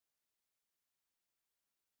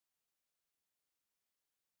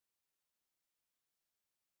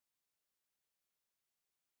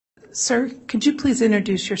Sir, could you please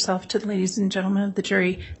introduce yourself to the ladies and gentlemen of the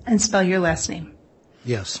jury and spell your last name?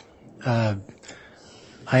 Yes. I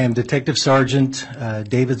am Detective Sergeant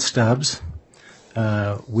David Stubbs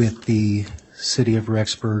with the City of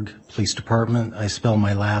Rexburg Police Department. I spell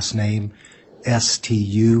my last name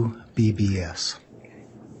Stubbs.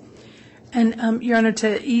 And, Your Honor,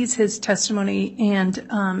 to ease his testimony and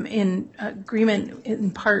in agreement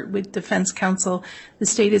in part with defense counsel, the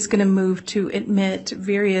state is going to move to admit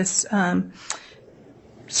various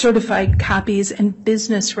certified copies and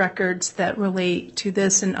business records that relate to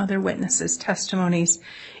this and other witnesses' testimonies.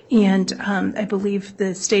 And I believe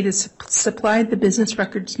the state has supplied the business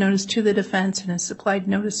records notice to the defense and has supplied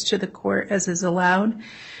notice to the court as is allowed.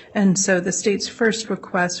 And so the state's first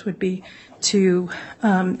request would be to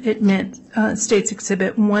admit State's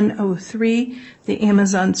Exhibit 103, the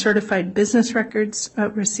Amazon certified business records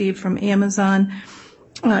received from Amazon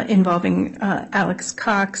involving Alex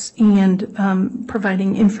Cox and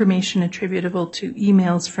providing information attributable to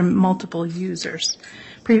emails from multiple users.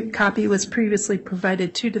 Copy was previously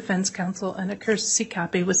provided to defense counsel and a courtesy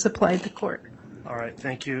copy was supplied to court. All right,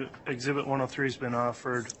 thank you. Exhibit 103 has been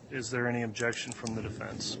offered. Is there any objection from the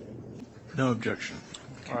defense? No objection.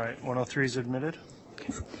 All right, 103 is admitted.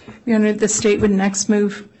 Your Honor, the state would next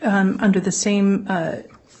move under the same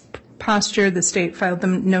posture. The state filed the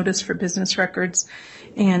notice for business records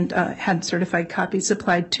and had certified copies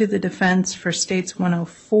supplied to the defense for States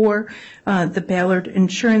 104, the Ballard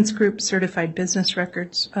Insurance Group certified business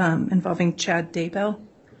records involving Chad Daybell.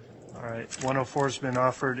 All right, 104 has been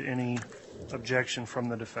offered. Any objection from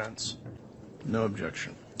the defense? No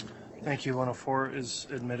objection. Thank you. 104 is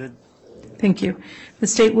admitted. Thank you. The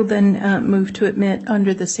state will then move to admit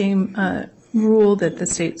under the same rule that the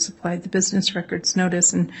state supplied the business records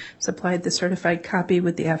notice and supplied the certified copy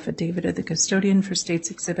with the affidavit of the custodian for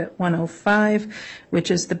State's Exhibit 105,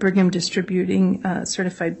 which is the Brigham Distributing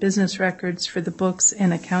certified business records for the books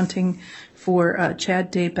and accounting for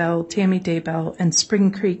Chad Daybell, Tammy Daybell, and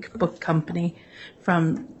Spring Creek Book Company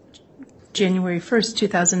from January 1st,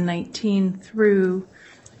 2019 through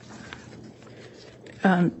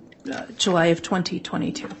July of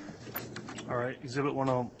 2022. All right, Exhibit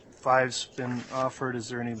 105's been offered. Is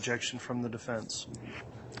there any objection from the defense?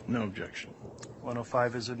 No objection.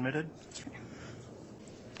 105 is admitted.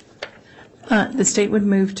 The state would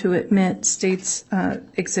move to admit State's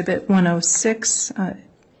Exhibit 106.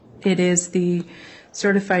 It is the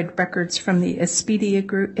certified records from the Expedia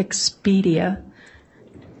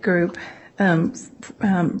Group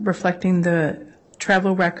reflecting the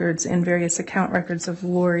travel records and various account records of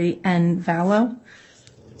Lori and Vallow.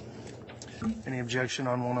 Any objection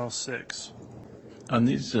on 106? On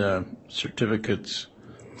these certificates,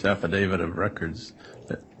 this affidavit of records,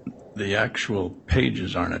 the actual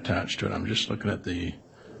pages aren't attached to it. I'm just looking at the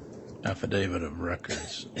affidavit of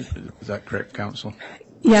records. Is that correct, counsel?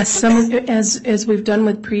 Yes, as we've done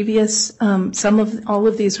with previous, all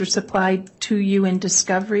of these were supplied to you in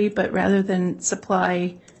discovery, but rather than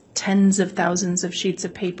supply tens of thousands of sheets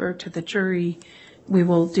of paper to the jury, we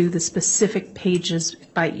will do the specific pages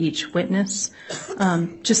by each witness,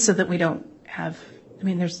 just so that we don't have,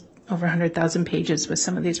 there's over 100,000 pages with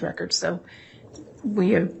some of these records, so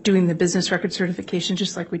we are doing the business record certification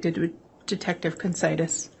just like we did with Detective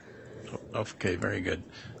Consitis. Okay, very good.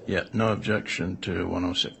 Yeah, no objection to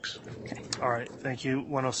 106. Okay. All right, thank you.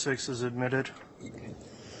 106 is admitted.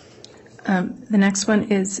 The next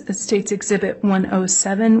one is State's Exhibit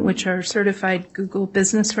 107, which are certified Google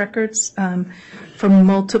business records from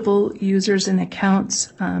multiple users and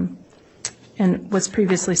accounts, and was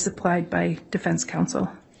previously supplied by defense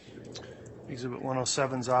counsel. Exhibit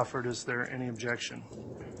 107 is offered. Is there any objection?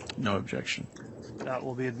 No objection. That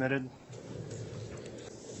will be admitted.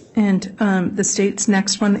 And the state's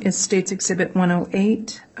next one is State's Exhibit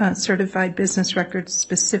 108, certified business records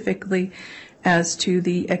specifically as to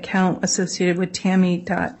the account associated with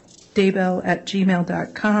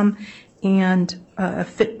tammy.daybell@gmail.com and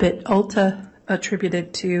Fitbit Ulta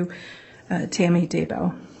attributed to Tammy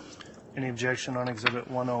Daybell. Any objection on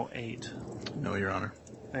Exhibit 108? No, Your Honor.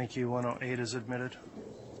 Thank you. 108 is admitted.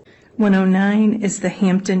 109 is the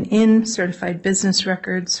Hampton Inn certified business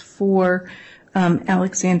records for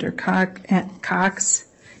Alexander Cox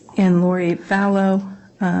and Lori Vallow,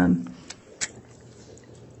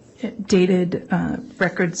 dated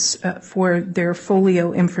records for their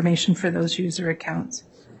folio information for those user accounts.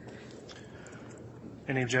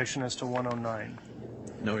 Any objection as to 109?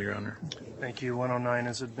 No, Your Honor. Thank you. 109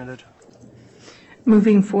 is admitted.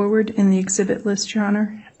 Moving forward in the exhibit list, Your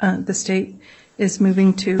Honor, the state is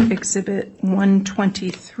moving to Exhibit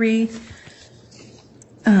 123,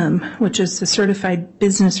 which is the certified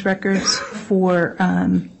business records for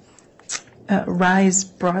Rise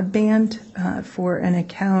Broadband for an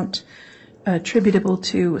account attributable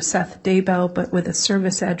to Seth Daybell, but with a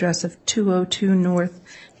service address of 202 North,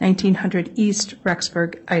 1900 East,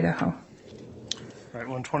 Rexburg, Idaho. All right,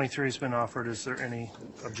 123 has been offered. Is there any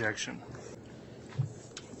objection?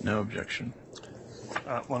 No objection.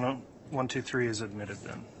 123 is admitted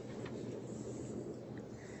then.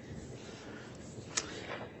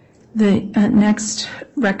 The next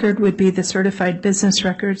record would be the certified business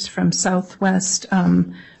records from Southwest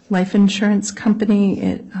Life Insurance Company.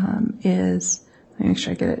 It is, let me make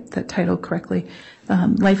sure I get the title correctly,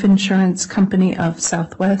 Life Insurance Company of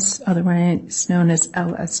Southwest, otherwise known as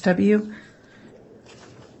LSW.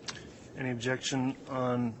 Any objection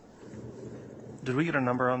on, did we get a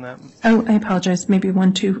number on that? Oh, I apologize, maybe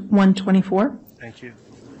 124? Thank you.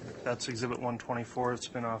 That's Exhibit 124. It's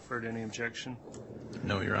been offered. Any objection?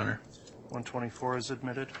 No, Your Honor. 124 is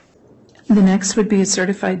admitted. The next would be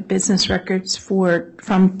certified business records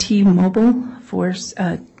from T-Mobile for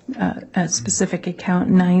a specific account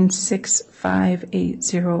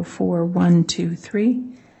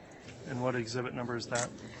 965804123. And what exhibit number is that?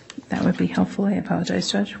 That would be helpful. I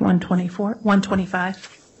apologize, Judge. 125.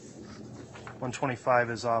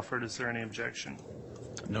 125 is offered. Is there any objection?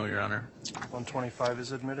 No, Your Honor. 125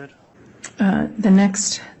 is admitted. The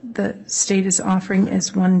next the state is offering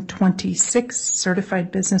is 126,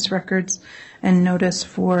 certified business records and notice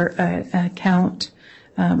for an account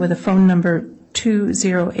with a phone number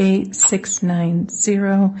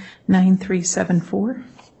 208-690-9374.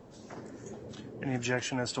 Any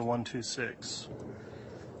objection as to 126?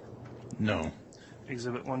 No.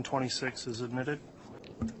 Exhibit 126 is admitted.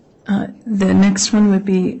 The next one would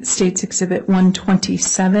be State's Exhibit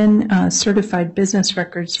 127, certified business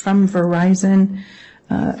records from Verizon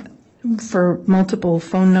for multiple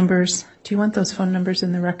phone numbers. Do you want those phone numbers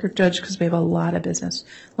in the record, Judge? Because we have a lot of business,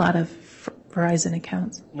 a lot of Verizon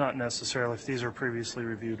accounts. Not necessarily. If these are previously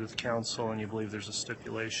reviewed with counsel and you believe there's a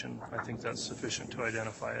stipulation, I think that's sufficient to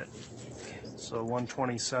identify it. So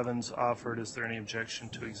 127's offered. Is there any objection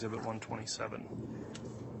to Exhibit 127?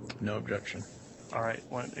 No objection. All right,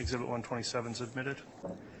 Exhibit 127 is admitted.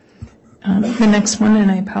 The next one,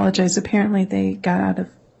 and I apologize, apparently they got out of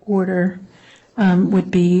order,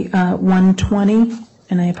 would be 120,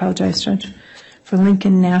 and I apologize, Judge, for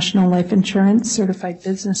Lincoln National Life Insurance, certified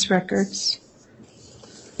business records.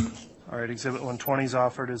 All right, Exhibit 120 is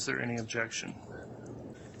offered. Is there any objection?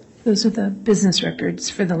 Those are the business records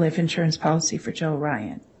for the life insurance policy for Joe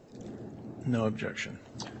Ryan. No objection.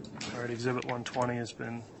 All right, Exhibit 120 has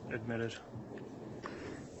been admitted.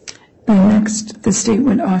 Next, the state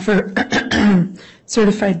would offer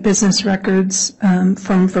certified business records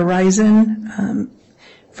from Verizon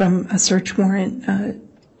from a search warrant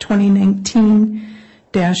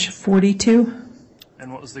 2019-42.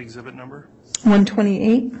 And what was the exhibit number?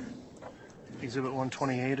 128. Exhibit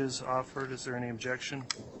 128 is offered. Is there any objection?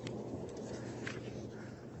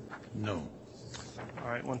 No. All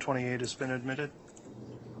right, 128 has been admitted.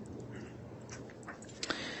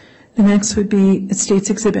 The next would be State's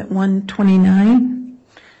Exhibit 129,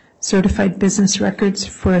 certified business records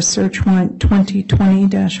for a search warrant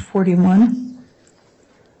 2020-41.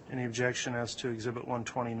 Any objection as to Exhibit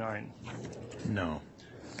 129? No.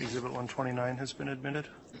 Exhibit 129 has been admitted.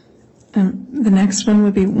 The next one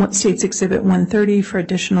would be State's Exhibit 130 for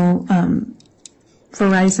additional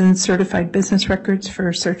Verizon certified business records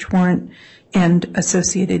for search warrant and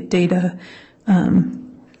associated data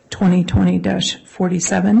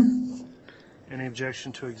 2020-47. Any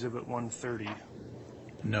objection to Exhibit 130?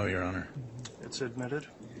 No, Your Honor. It's It's admitted.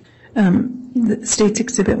 The State's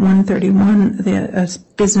Exhibit 131, the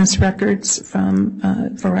business records from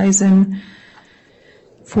Verizon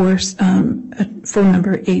for phone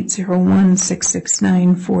number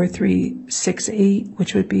 801-669-4368,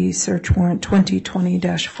 which would be search warrant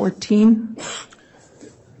 2020-14.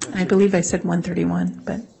 I believe I said 131,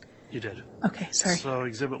 but You did. okay, sorry. So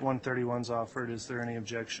Exhibit 131 is offered. Is there any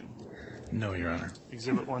objection? No, Your Honor.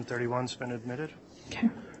 Exhibit 131's been admitted. Okay.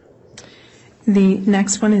 The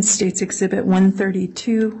next one is State's Exhibit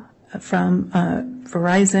 132 from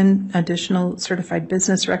Verizon, additional certified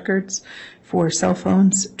business records for cell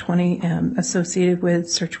phones, 20 associated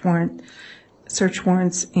with search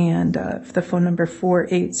warrants, and the phone number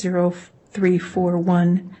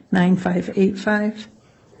 480-341-9585.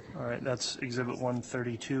 All right, that's Exhibit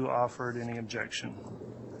 132 offered. Any objection?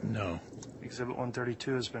 No. Exhibit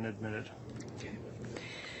 132 has been admitted.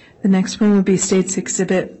 The next one would be State's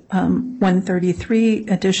Exhibit 133,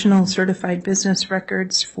 additional certified business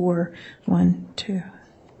records for 4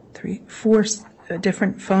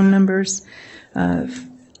 different phone numbers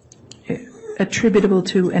attributable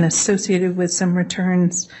to and associated with some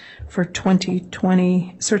returns for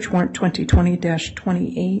 2020, search warrant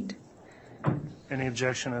 2020-28. Any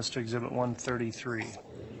objection as to Exhibit 133?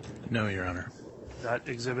 No, Your Honor. That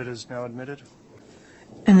exhibit is now admitted.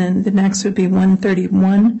 And then the next would be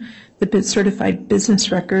 131, the certified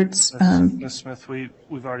business records. Ms. Smith,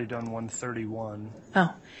 we've already done 131.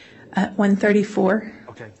 134.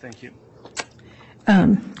 Okay, thank you.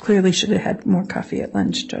 Clearly should have had more coffee at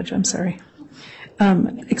lunch, Judge. I'm sorry.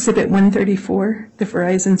 Exhibit 134, the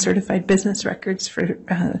Verizon certified business records for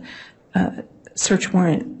search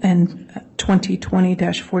warrant and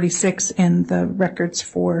 2020-46, and the records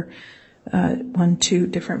for 2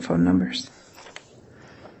 different phone numbers.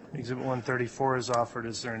 Exhibit 134 is offered.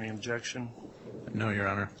 Is there any objection? No, Your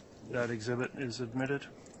Honor. That exhibit is admitted.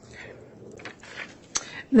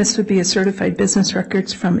 This would be a certified business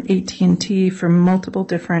records from AT&T for multiple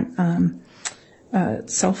different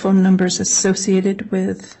cell phone numbers associated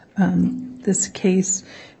with this case,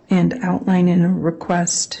 and outline in a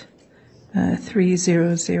request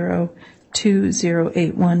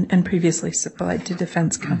 3002081 and previously supplied to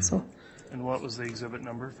Defense Counsel. And what was the exhibit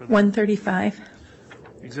number for that? 135.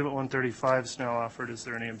 Exhibit 135 is now offered. Is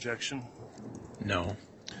there any objection? No.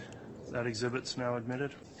 That exhibit's now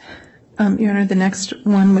admitted. Your Honor, the next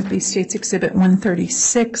one would be State's Exhibit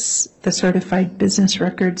 136, the certified business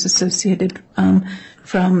records associated from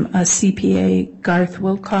CPA Garth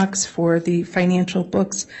Wilcox for the financial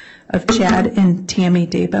books of Chad and Tammy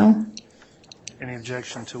Daybell. Any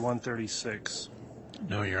objection to 136?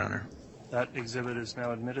 No, Your Honor. That exhibit is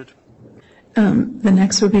now admitted. The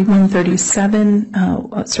next would be 137,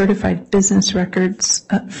 certified business records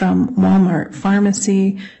from Walmart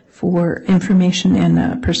Pharmacy for information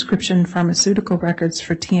and prescription pharmaceutical records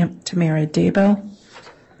for Tamara Daybell.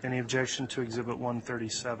 Any objection to Exhibit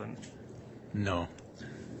 137? No.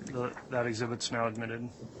 That exhibit's now admitted.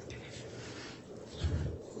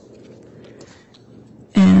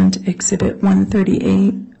 And Exhibit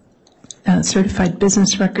 138, certified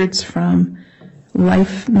business records from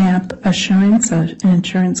Life Map Assurance, an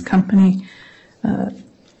insurance company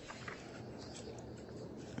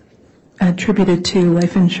attributed to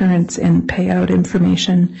life insurance and payout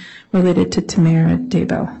information related to Tamara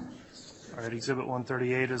Daybell. All right, Exhibit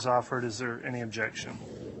 138 is offered. Is there any objection?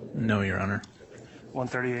 No, Your Honor.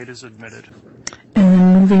 138 is admitted. And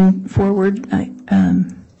then moving forward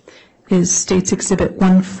is State's Exhibit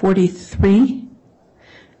 143,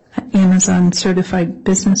 Amazon certified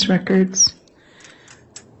business records.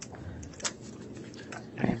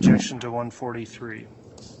 Any objection to 143?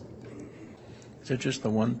 Is it just the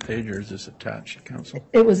one page or is this attached, Counsel?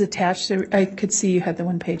 It was attached. I could see you had the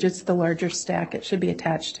one page. It's the larger stack. It should be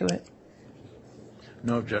attached to it.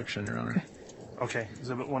 No objection, Your Honor. Okay,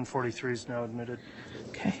 Exhibit 143 is now admitted.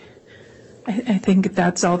 Okay. I think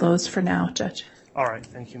that's all those for now, Judge. All right,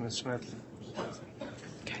 thank you, Ms. Smith.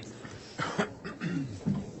 Okay.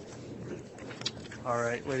 All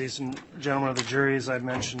right, ladies and gentlemen of the jury, as I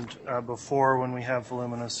mentioned before, when we have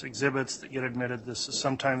voluminous exhibits that get admitted, this is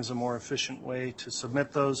sometimes a more efficient way to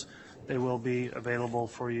submit those. They will be available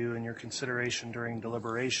for you in your consideration during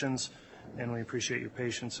deliberations, and we appreciate your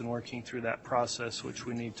patience in working through that process, which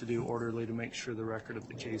we need to do orderly to make sure the record of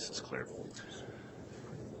the case is clear.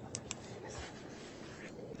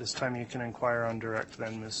 This time you can inquire on direct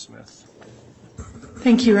then, Ms. Smith.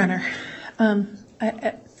 Thank you, Your Honor.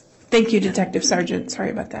 Thank you, Detective Sergeant. Sorry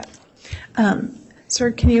about that.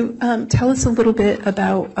 Sir, can you tell us a little bit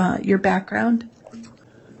about your background?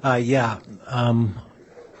 Yeah.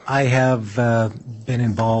 I have been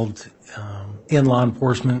involved in law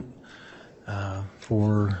enforcement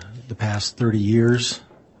for the past 30 years.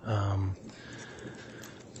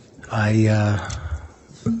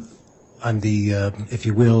 I'm the, if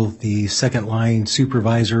you will, the second line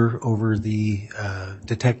supervisor over the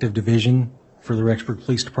detective division for the Rexburg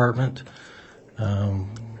Police Department.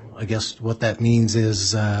 I guess what that means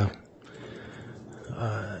is our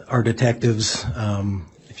detectives,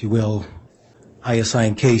 if you will, I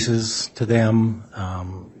assign cases to them.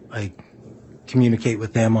 I communicate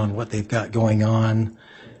with them on what they've got going on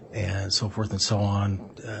and so forth and so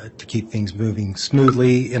on to keep things moving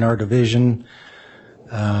smoothly in our division.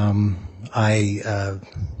 I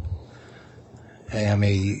am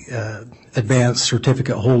a advanced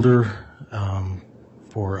certificate holder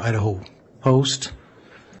for Idaho Post.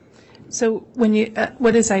 So when you,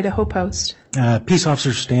 what is Idaho Post? Peace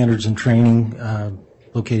Officer Standards and Training,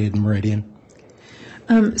 located in Meridian.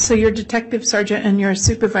 So you're a detective sergeant and you're a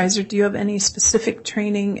supervisor. Do you have any specific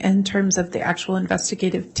training in terms of the actual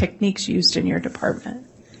investigative techniques used in your department?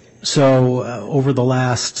 So over the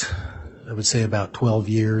last, I would say about 12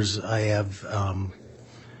 years, I have,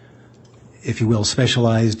 if you will,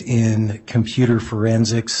 specialized in computer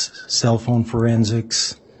forensics, cell phone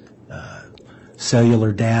forensics,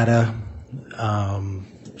 cellular data,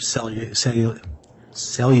 cellular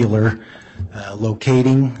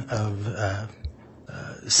locating of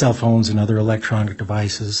cell phones and other electronic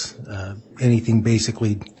devices, anything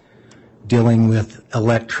basically dealing with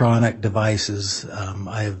electronic devices.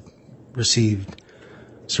 I've received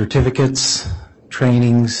certificates,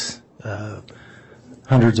 trainings,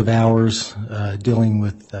 hundreds of hours dealing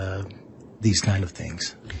with these kind of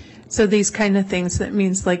things. So these kind of things, that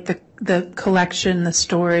means like the collection, the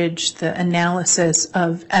storage, the analysis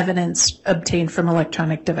of evidence obtained from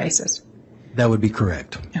electronic devices? That would be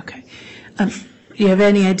correct. Okay. Do you have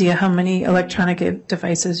any idea how many electronic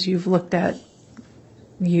devices you've looked at,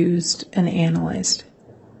 used, and analyzed?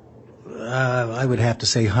 I would have to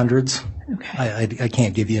say hundreds. Okay. I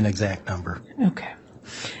can't give you an exact number. Okay.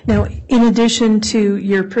 Now, in addition to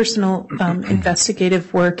your personal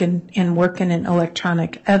investigative work and working in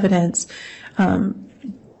electronic evidence,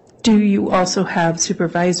 do you also have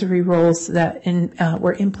supervisory roles that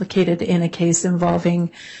were implicated in a case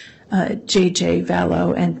involving J.J.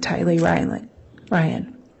 Vallow and Tylee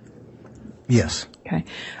Ryan? Yes. Okay.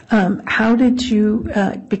 How did you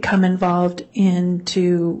become involved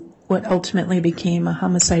into what ultimately became a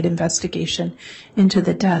homicide investigation into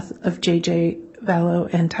the death of J.J.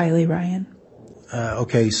 Vallow and Tylee Ryan?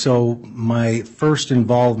 Okay, so my first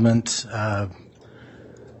involvement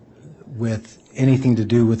with anything to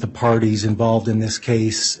do with the parties involved in this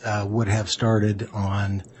case would have started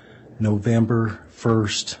on November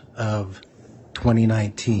 1st of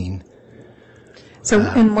 2019. So,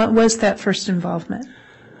 and what was that first involvement?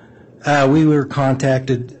 We were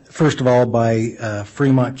contacted, first of all, by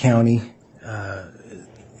Fremont County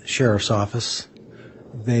Sheriff's Office.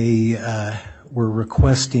 They were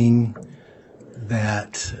requesting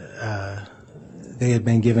that they had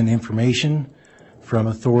been given information from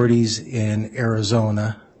authorities in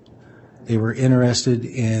Arizona. They were interested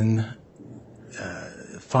in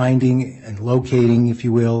finding and locating, if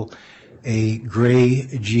you will, a gray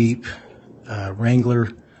Jeep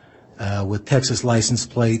Wrangler with Texas license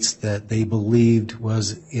plates that they believed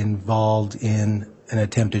was involved in an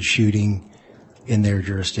attempted shooting in their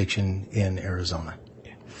jurisdiction in Arizona.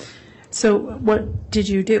 So what did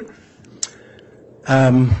you do?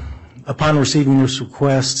 Upon receiving this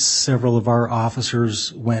request, several of our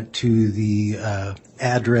officers went to the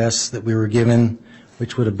address that we were given,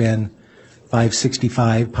 which would have been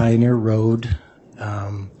 565 Pioneer Road,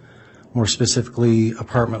 more specifically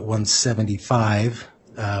apartment 175,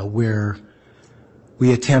 where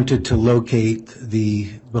we attempted to locate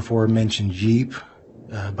the before mentioned Jeep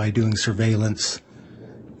by doing surveillance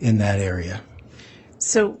in that area.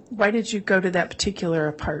 So why did you go to that particular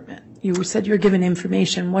apartment? You said you were given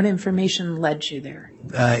information. What information led you there?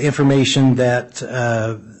 Information that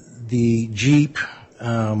the Jeep,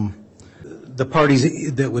 the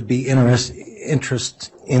parties that would be interest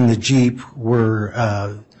in the Jeep were,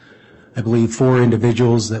 I believe, 4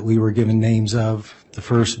 individuals that we were given names of. The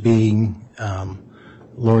first being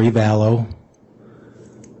Lori Vallow,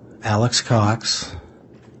 Alex Cox,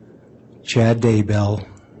 Chad Daybell,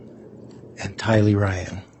 and Tylee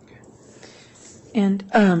Ryan. And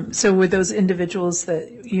so were those individuals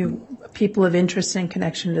people of interest in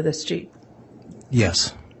connection to this Jeep?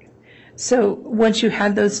 Yes. So once you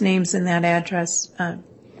had those names and that address,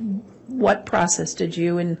 what process did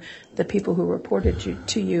you and the people who reported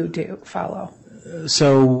to you follow?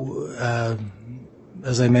 So,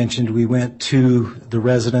 as I mentioned, we went to the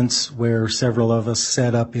residence where several of us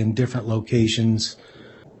set up in different locations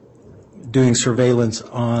doing surveillance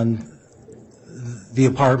on the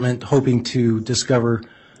apartment, hoping to discover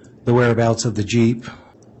the whereabouts of the Jeep,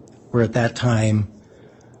 where at that time,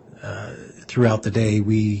 throughout the day,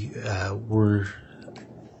 we were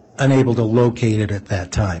unable to locate it at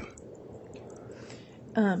that time.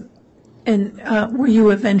 And were you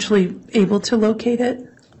eventually able to locate it?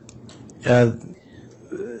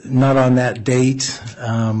 Not on that date.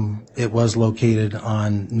 It was located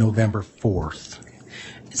on November 4th.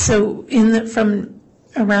 So from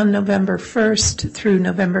around November 1st through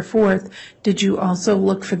November 4th, did you also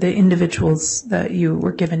look for the individuals that you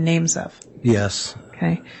were given names of? Yes.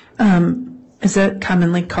 Okay. Is that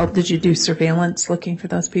commonly called, did you do surveillance looking for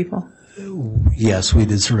those people? Yes, we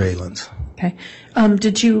did surveillance. Okay.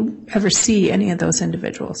 Did you ever see any of those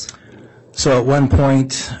individuals? So at one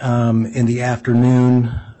point in the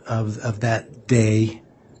afternoon of that day,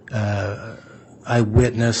 I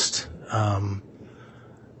witnessed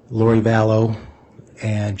Lori Vallow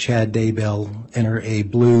and Chad Daybell enter a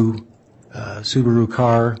blue Subaru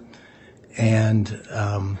car and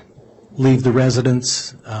leave the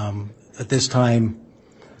residence. At this time,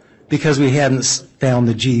 because we hadn't found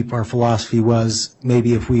the Jeep, our philosophy was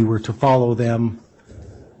maybe if we were to follow them,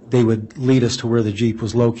 they would lead us to where the Jeep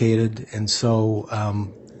was located. And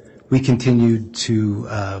so we continued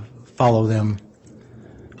to follow them,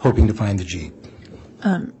 hoping to find the Jeep.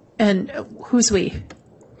 And who's we?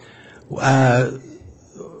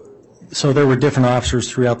 So there were different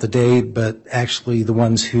officers throughout the day, but actually the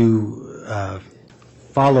ones who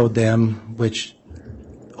followed them, which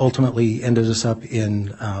ultimately ended us up in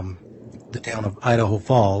the town of Idaho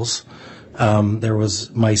Falls, there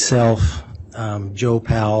was myself, Joe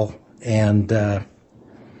Powell, and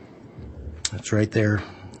that's right there.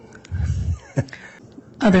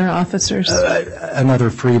 Other officers? Another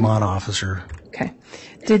Fremont officer. Okay.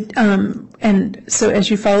 And so as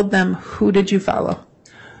you followed them, who did you follow?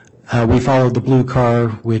 We followed the blue car,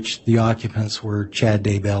 which the occupants were Chad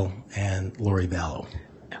Daybell and Lori Vallow.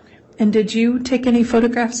 Okay. And did you take any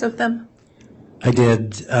photographs of them? I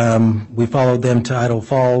did. We followed them to Idaho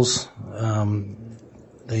Falls.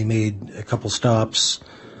 They made a couple stops,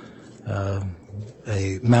 a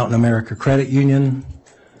Mountain America Credit Union,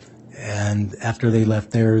 and after they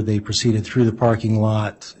left there, they proceeded through the parking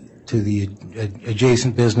lot to the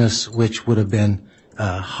adjacent business, which would have been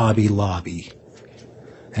Hobby Lobby.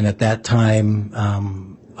 And at that time,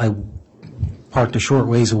 I parked a short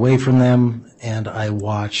ways away from them, and I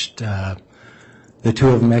watched the two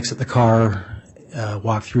of them exit the car,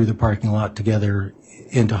 walk through the parking lot together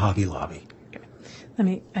into Hobby Lobby.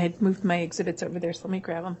 I had moved my exhibits over there, so let me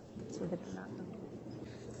grab them. So that they're not.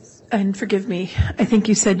 And forgive me, I think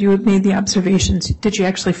you said you had made the observations. Did you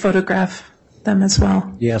actually photograph them as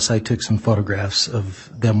well? Yes, I took some photographs of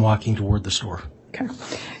them walking toward the store. Okay.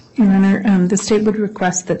 Your Honor, the state would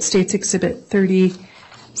request that States Exhibit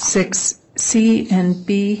 36C and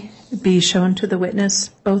B be shown to the witness.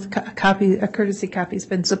 Both a courtesy copy has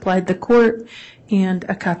been supplied the court, and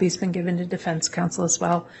a copy has been given to defense counsel as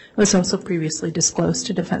well. It was also previously disclosed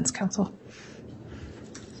to defense counsel.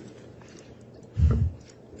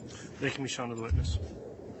 They can be shown to the witness.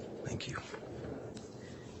 Thank you.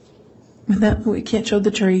 With that, we can't show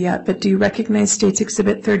the jury yet, but do you recognize States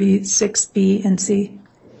Exhibit 36B and C?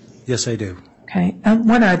 Yes, I do. Okay.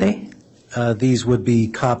 What are they? These would be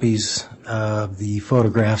copies of the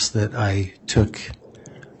photographs that I took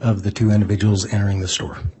of the two individuals entering the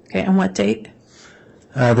store. Okay. And what date?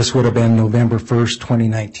 This would have been November 1st,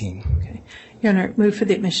 2019. Okay. Your Honor, move for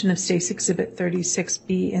the admission of States Exhibit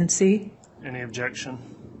 36B and C. Any objection?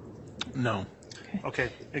 No. Okay.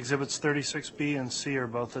 Exhibits 36B and C are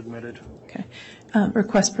both admitted. Okay.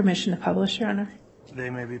 Request permission to publish, Your Honor. They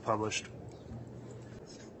may be published.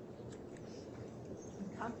 I'm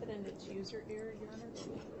confident it's user error, Your Honor.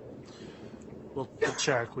 We'll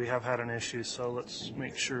check. We have had an issue, so let's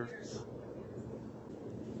make sure.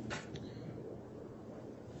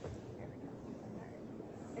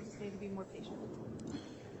 I just need to be more patient.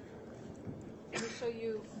 Let me show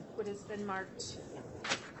you what has been marked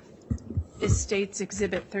is States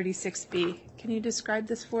Exhibit 36B. Can you describe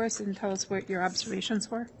this for us and tell us what your observations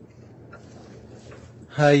were?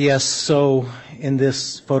 Yes, so in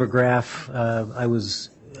this photograph, I was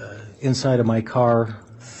inside of my car,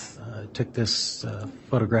 took this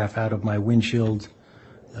photograph out of my windshield.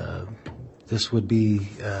 This would be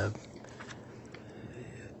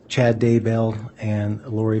Chad Daybell and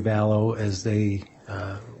Lori Vallow as they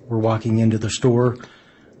were walking into the store.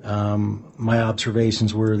 My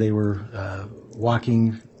observations were they were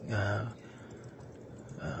walking,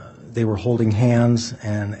 they were holding hands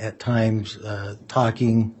and at times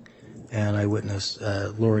talking, and I witnessed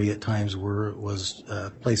Lori at times was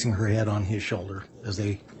placing her head on his shoulder as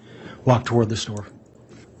they walked toward the store.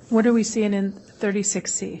 What are we seeing in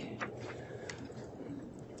 36C?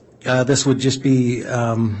 This would just be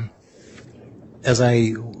as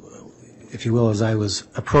I was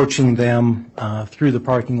approaching them through the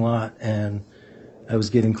parking lot and I was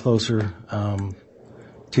getting closer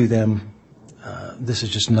to them. This is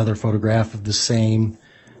just another photograph of the same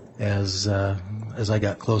as I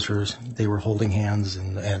got closer. They were holding hands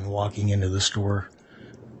and walking into the store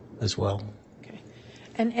as well. Okay.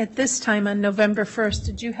 And at this time on November 1st,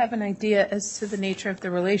 did you have an idea as to the nature of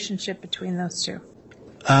the relationship between those two?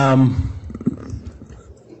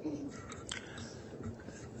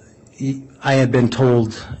 I had been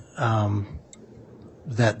told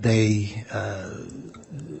that they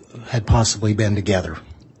had possibly been together.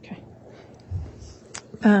 Okay.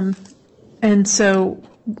 And so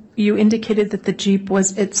you indicated that the Jeep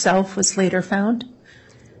was later found?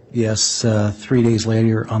 Yes, 3 days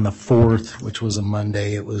later, on the 4th, which was a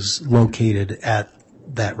Monday, it was located at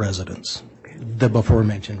that residence, the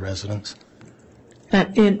before-mentioned residence.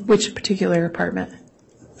 In which particular apartment?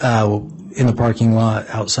 In the parking lot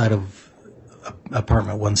outside of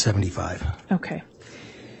apartment 175. Okay.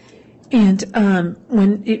 And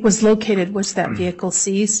when it was located, was that vehicle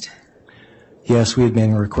seized? Yes, we had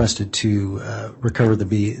been requested to recover the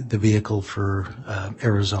vehicle for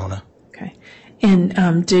Arizona. Okay.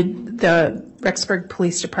 And did the Rexburg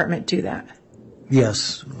Police Department do that?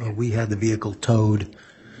 Yes, we had the vehicle towed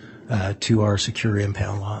to our secure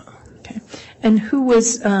impound lot. Okay. And who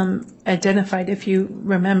was identified, if you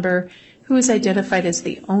remember, who was identified as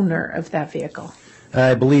the owner of that vehicle?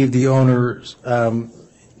 I believe the owner,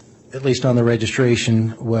 at least on the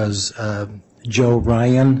registration, was Joe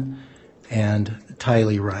Ryan and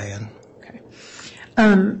Tylee Ryan. Okay.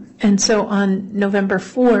 And so on November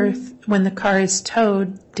 4th, when the car is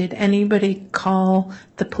towed, did anybody call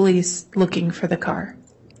the police looking for the car?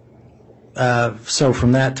 So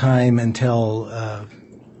from that time until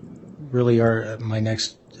really my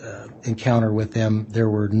next encounter with them, there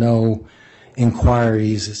were no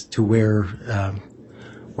inquiries as to where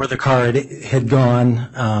the car had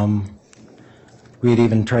gone. We had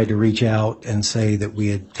even tried to reach out and say that we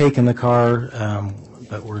had taken the car,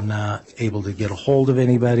 but were not able to get a hold of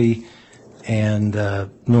anybody, and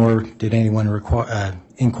nor did anyone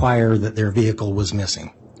inquire that their vehicle was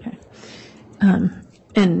missing. Okay.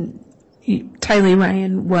 And Tylee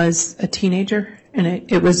Ryan was a teenager, and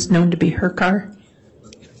it was known to be her car?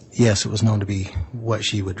 Yes, it was known to be what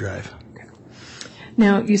she would drive. Okay.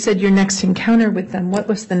 Now, you said your next encounter with them. What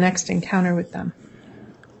was the next encounter with them?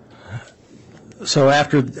 So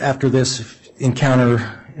after this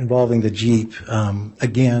encounter involving the Jeep,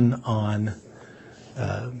 again on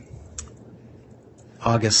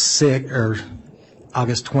August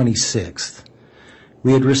 26th,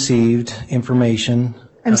 we had received information.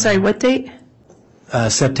 I'm sorry, what date?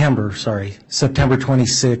 September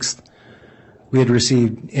 26th, we had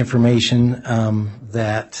received information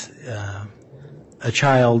that a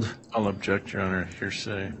child. I'll object, Your Honor,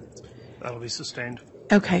 hearsay. That'll be sustained.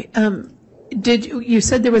 Okay. You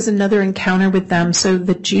said there was another encounter with them, so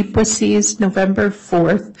the Jeep was seized November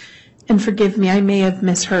 4th, and forgive me, I may have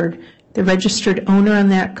misheard. The registered owner on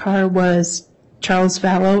that car was Charles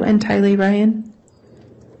Vallow and Tylee Ryan?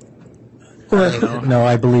 No,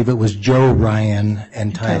 I believe it was Joe Ryan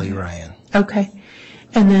and Tylee Ryan. Okay.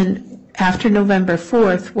 And then after November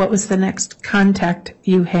 4th, what was the next contact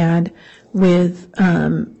you had with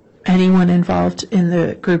anyone involved in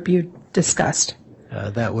the group you discussed?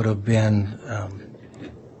 That would have been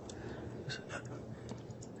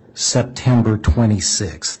September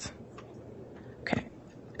 26th. Okay.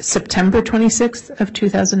 September 26th of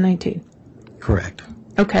 2019? Correct.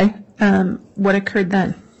 Okay. What occurred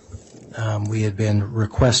then? We had been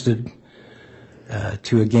requested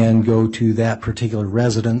to again go to that particular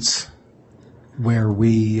residence where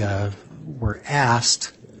we were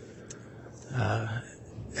asked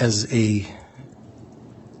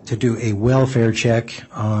to do a welfare check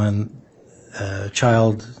on a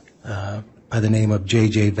child by the name of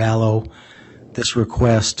J.J. Vallow. This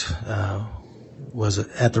request was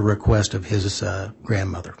at the request of his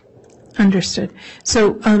grandmother. Understood.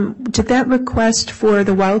 So did that request for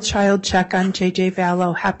the wild child check on J.J.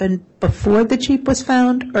 Vallow happen before the Jeep was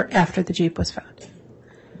found or after the Jeep was found?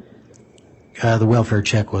 The welfare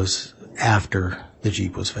check was after the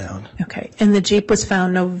Jeep was found. Okay. And the Jeep was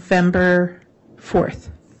found November 4th?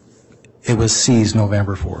 It was seized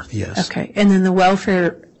November 4th, yes. Okay. And then the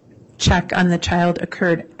welfare check on the child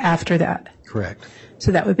occurred after that? Correct.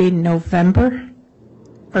 So that would be November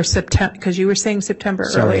or September, because you were saying September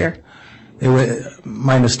earlier. It was,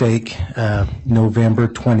 my mistake, November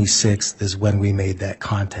 26th is when we made that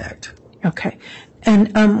contact. Okay.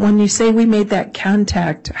 And when you say we made that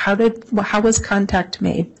contact, how was contact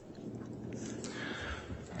made?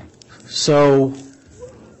 So,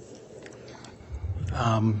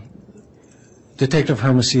 Detective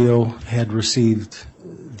Hermosillo had received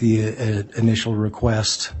the initial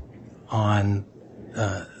request on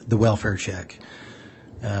the welfare check.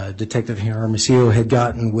 Detective Hermosillo had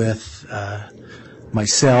gotten with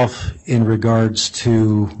myself in regards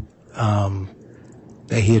to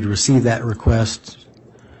that he had received that request.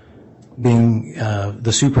 Being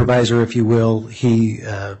the supervisor, if you will, he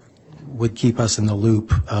would keep us in the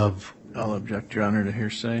loop of. I'll object, Your Honor, to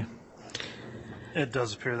hearsay. It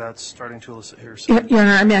does appear that's starting to elicit hearsay. Your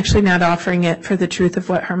Honor, I'm actually not offering it for the truth of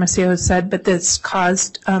what Hermosillo said, but this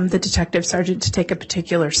caused the detective sergeant to take a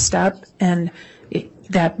particular step, and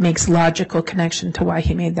that makes logical connection to why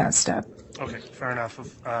he made that step. Okay, fair enough.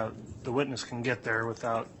 If the witness can get there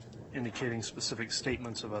without indicating specific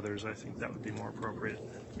statements of others, I think that would be more appropriate.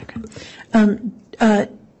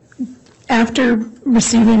 After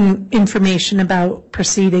receiving information about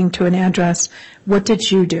proceeding to an address, what did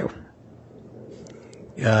you do?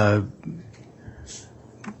 At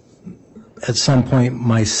some point,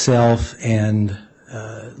 myself and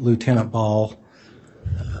Lieutenant Ball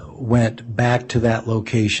went back to that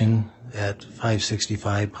location at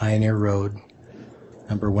 565 Pioneer Road,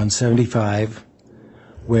 number 175,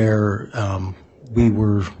 where we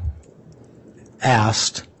were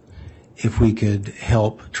asked if we could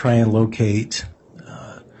help try and locate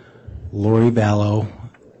Lori Vallow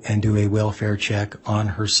and do a welfare check on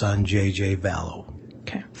her son, J.J. Vallow.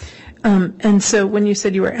 Okay. And so when you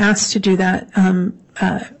said you were asked to do that,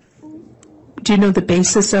 do you know the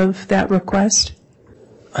basis of that request?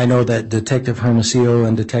 I know that Detective Hermosillo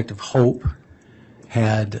and Detective Hope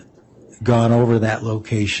had gone over that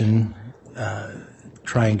location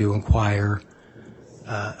trying to inquire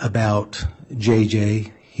about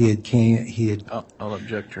J.J. I'll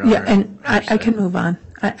object, Your Honor. Yeah, and I can move on.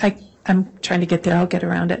 I'm trying to get there. I'll get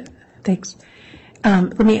around it. Thanks.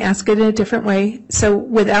 Let me ask it in a different way. So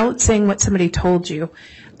without saying what somebody told you,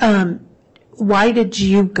 why did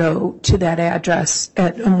you go to that address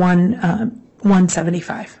at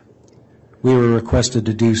 175? We were requested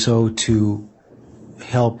to do so to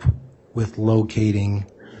help with locating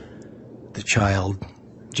the child,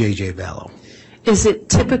 J.J. Vallow. Is it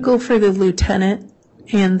typical for the lieutenant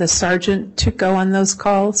and the sergeant to go on those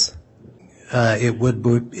calls? It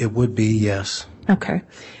would be, yes. Okay.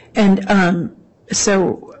 And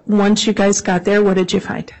so once you guys got there, what did you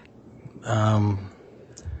find?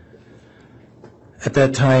 At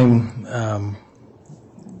that time,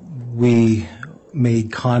 we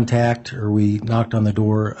made contact, or we knocked on the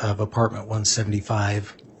door of apartment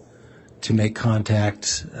 175 to make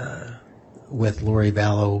contact with Lori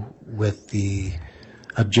Vallow with the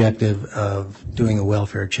objective of doing a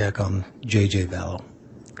welfare check on J.J. Vallow.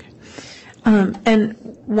 Okay. And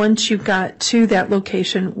once you got to that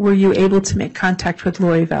location, were you able to make contact with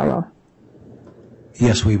Lori Vallow?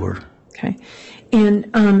 Yes, we were. Okay.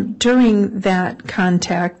 And during that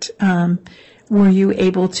contact, were you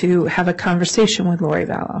able to have a conversation with Lori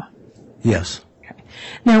Vallow? Yes. Okay.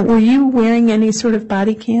 Now, were you wearing any sort of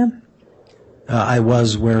body cam? I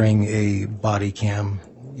was wearing a body cam,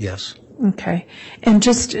 yes. Okay. And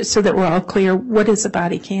just so that we're all clear, what is a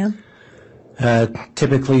body cam?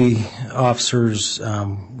 Typically, officers,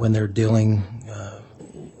 when they're dealing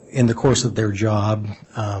in the course of their job,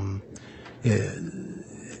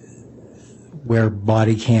 wear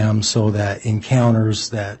body cams so that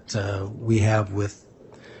encounters that we have with,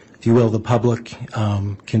 if you will, the public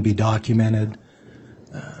can be documented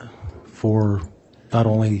for not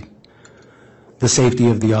only the safety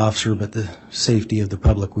of the officer, but the safety of the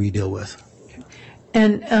public we deal with.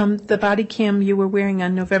 And the body cam you were wearing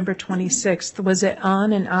on November 26th, was it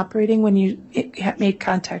on and operating when you made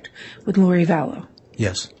contact with Lori Vallow?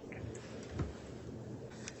 Yes.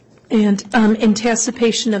 And in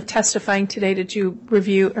anticipation of testifying today, did you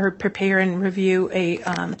review or prepare and review a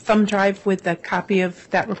thumb drive with a copy of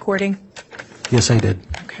that recording? Yes, I did.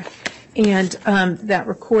 Okay. And that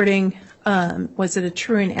recording, was it a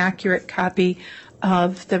true and accurate copy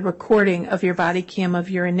of the recording of your body cam of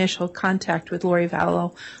your initial contact with Lori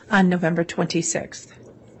Vallow on November 26th?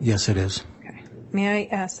 Yes, it is. Okay. May I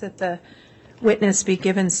ask that the witness be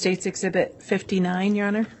given State's Exhibit 59, Your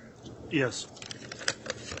Honor? Yes.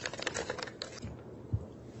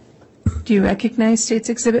 Do you recognize State's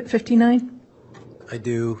Exhibit 59? I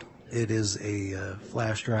do. It is a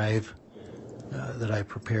flash drive that I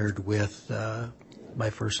prepared with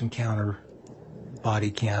my first encounter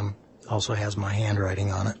body cam. Also has my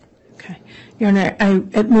handwriting on it. Okay. Your Honor,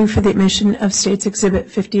 I move for the admission of State's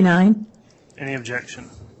Exhibit 59. Any objection?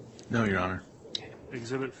 No, Your Honor.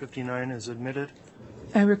 Exhibit 59 is admitted.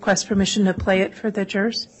 I request permission to play it for the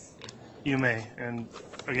jurors. You may. And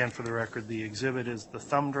again, for the record, the exhibit is the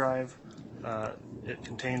thumb drive. It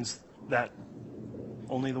contains that,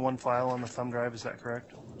 only the one file on the thumb drive, is that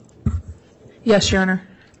correct? Yes, Your Honor.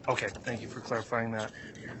 Okay, thank you for clarifying that.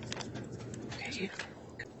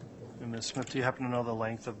 And Ms. Smith, do you happen to know the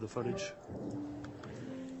length of the footage?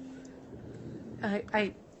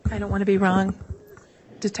 I don't want to be wrong.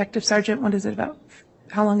 Detective Sergeant, what is it about?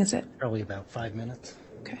 How long is it? Probably about 5 minutes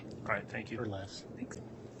Okay. All right, thank you. or less. Thanks.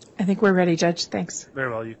 I think we're ready, Judge. Thanks. Very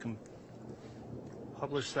well, you can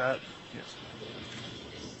publish that. Yes.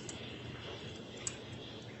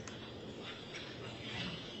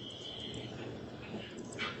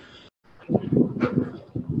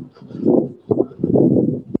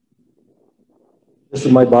 This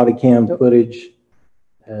is my body cam footage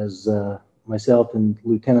as myself and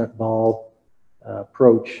Lieutenant Vallow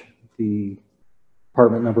approach the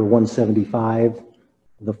apartment number 175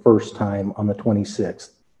 the first time on the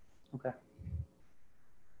 26th. Okay.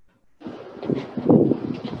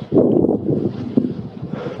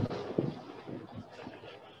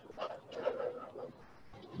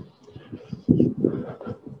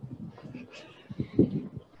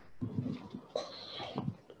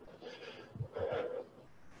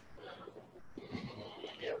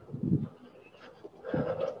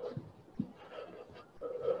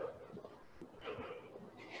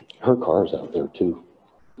 Her car's out there too.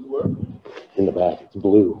 Where? In the back. It's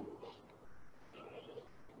blue.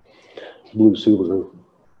 Blue Subaru.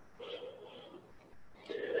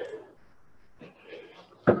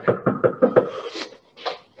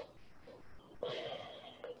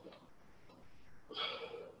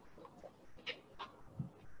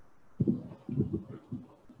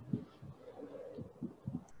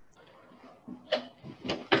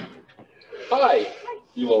 Hi,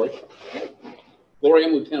 you Lori. Lori,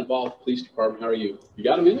 I'm Lieutenant Vallow, Police Department. How are you? You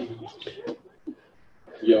got a minute?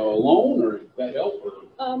 You alone, or that help?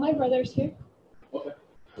 Or? My brother's here. Okay.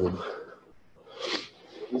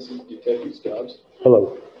 This is Detective Stubbs.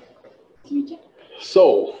 Hello. Nice to meet you.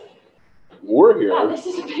 So, we're here. Yeah, this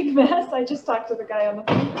is a big mess. I just talked to the guy on the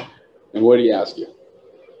phone. And what did he ask you?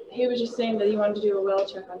 He was just saying that he wanted to do a well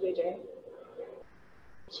check on JJ.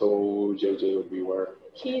 So, JJ would be where?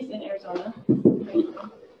 He's in Arizona.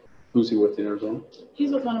 Who's he with in Arizona?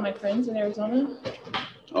 He's with one of my friends in Arizona.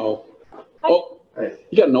 Oh. Hi. Oh, Hey.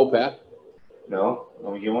 you got a notepad? No?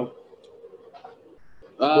 Want me to get one?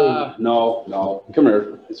 No. Come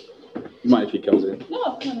here. You mind if he comes in?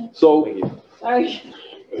 No, come on. So, Thank you. Sorry.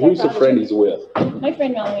 who's the friend he's with? My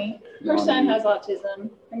friend Melanie. Her Melanie. son has autism.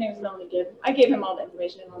 Her name's Melanie Gibb. I gave him all the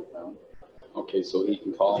information on the phone. Okay, so he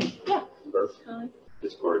can call him? Yeah. Or-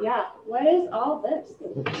 Discord. Yeah. What is all this?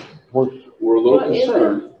 We're a little What is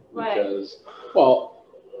concerned it? Why? because, well,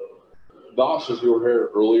 the officers who were here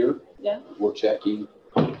earlier Yeah. were checking,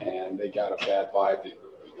 and they got a bad vibe that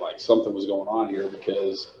like something was going on here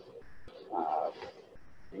because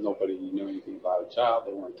nobody knew anything about a child.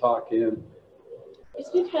 They weren't talking. It's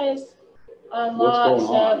because a What's lot of going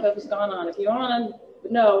stuff on? has gone on. If you want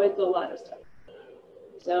to know, it's a lot of stuff.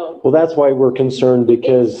 So Well, that's why we're concerned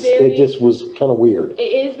because It's very- it just was kind of weird. it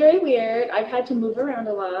is very weird. I've had to move around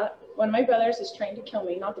a lot. One of my brothers is trying to kill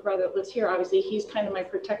me. Not the brother that lives here, obviously. He's kind of my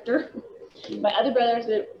protector. My other brother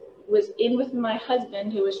that was in with my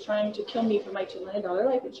husband who was trying to kill me for my $2 million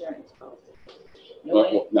life insurance policy.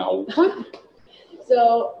 Now,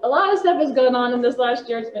 So a lot of stuff has gone on in this last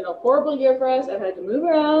year. It's been a horrible year for us. I've had to move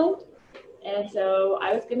around. And so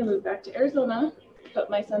I was going to move back to Arizona, put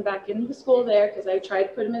my son back into the school there because I tried to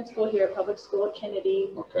put him in school here, public school at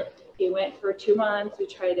Kennedy. okay. He went for 2 months. We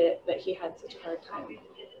tried it, but he had such a hard time.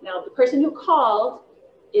 Now, the person who called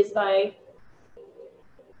is my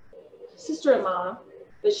sister-in-law,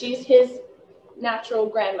 but she's his natural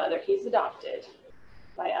grandmother. He's adopted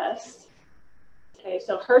by us. Okay,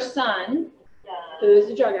 so her son, who is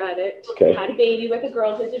a drug addict, Okay. had a baby with a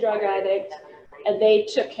girl who's a drug addict, and they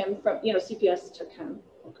took him from, CPS took him,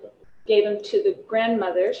 Okay. gave him to the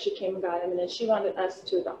grandmother. She came and got him, and then she wanted us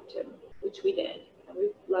to adopt him, which we did. And we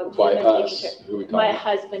loved By him and taken us, care. who we My call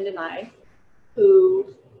husband and I, who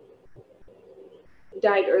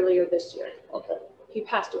died earlier this year. Okay. He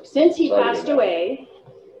passed away. Since he Sorry to hear passed that. away,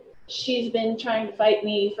 she's been trying to fight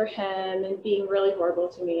me for him and being really horrible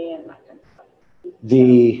to me and that kind of stuff.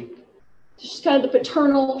 The, She's kind of the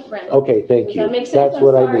paternal friend. okay, thank Does you. that make sense? That's I'm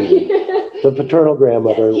what I sorry. needed. The paternal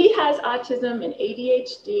grandmother. Yes, he has autism and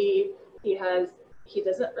ADHD. He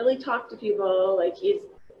doesn't really talk to people. Like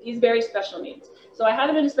he's very special needs. So I had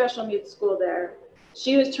him in a special needs school there.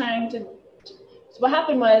 She was trying to, so what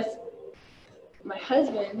happened was my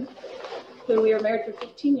husband, who we were married for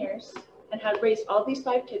 15 years and had raised all these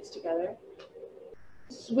 5 kids together,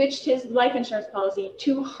 switched his life insurance policy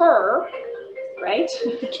to her, right?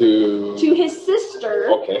 To his sister,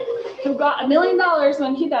 okay. who got $1 million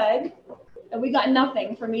when he died, and we got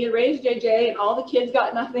nothing. For me to raise JJ, and all the kids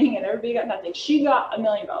got nothing, and everybody got nothing. She got $1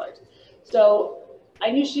 million. So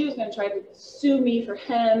I knew she was going to try to sue me for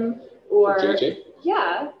him, or JJ?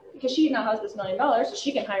 yeah, because she now has this $1 million, so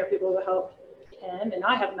she can hire people to help him, and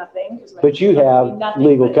I have nothing. 'Cause my But you son have has nothing,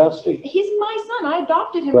 legal but custody. He's my son. I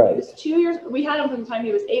adopted him when Right. he was 2 years. We had him from the time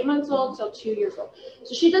he was 8 months old till 2 years old.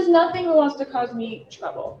 So she does nothing that wants to cause me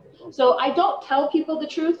trouble. So I don't tell people the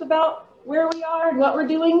truth about where we are and what we're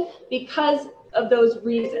doing because of those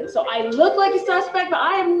reasons. So I look like a suspect, but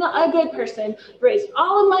I am not a good person. I've raised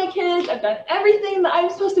all of my kids. I've done everything that I'm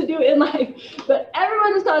supposed to do in life. But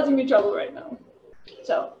everyone is causing me trouble right now.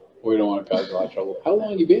 So We don't want to cause a lot of trouble. How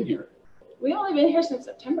long have you been here? we've only been here since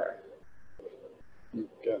September.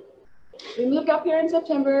 Okay. We moved up here in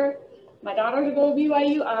September. My daughter to go to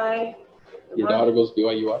BYUI. Your daughter goes to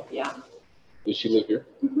BYUI? Yeah. Does she live here?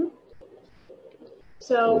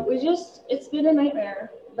 So it's been a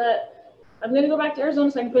nightmare. But I'm going to go back to Arizona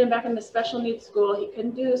so I can put him back in the special needs school. He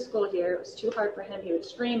couldn't do the school here. It was too hard for him. He would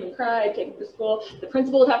scream and cry, take him to school. The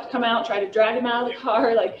principal would have to come out, try to drag him out of the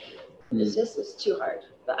car. Like, it just was too hard.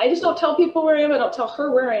 But I just don't tell people where I am. I don't tell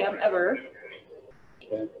her where I am ever.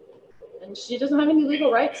 Okay. And she doesn't have any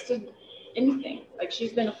legal rights to anything. Like,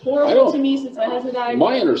 she's been horrible to me since my husband died.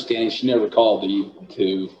 My understanding, she never called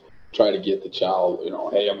to try to get the child,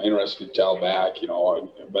 hey, I'm interested in the child back,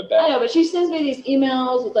 but that. I know, but she sends me these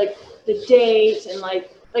emails with like the dates and like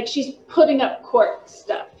she's putting up court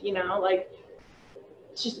stuff, like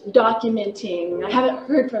she's documenting. I haven't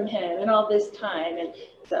heard from him in all this time, and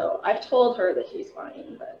so I've told her that he's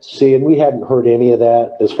fine. But See, and we hadn't heard any of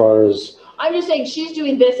that as far as. I'm just saying she's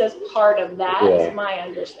doing this as part of that. Yeah. Is my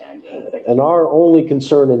understanding. And our only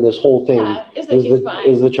concern in this whole thing Is that he's fine.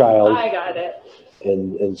 is the child. I got it.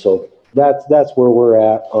 And so that's where we're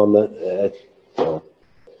at on the,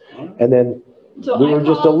 and then So we I were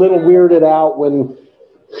just a called little her. weirded out when,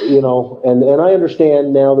 and I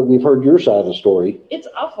understand now that we've heard your side of the story. It's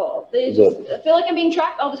awful. I feel like I'm being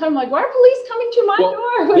tracked all the time. Like, why are police coming to my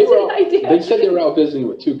door? What did I do? They said they were out visiting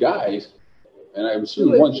with two guys, and I'm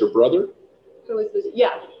assuming one's your brother. Who was this?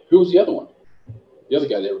 Yeah. Who was the other one? The other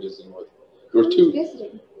guy they were visiting with. There were two.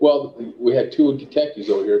 Visiting. Well, we had two detectives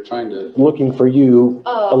over here trying to. Looking for you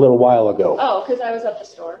a little while ago. Oh, because I was at the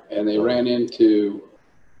store. And they ran into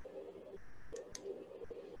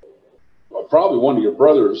probably one of your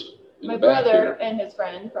brothers in My the back brother here. and his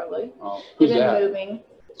friend, probably. Oh, who's They've been that? moving.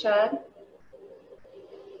 Chad.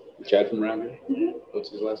 Chad from around here? What's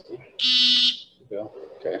his last name? Yeah.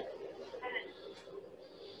 Okay.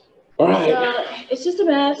 All right. So it's just a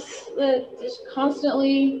mess. It's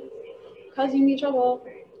constantly causing me trouble.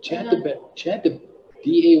 Chad the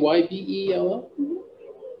Daybello?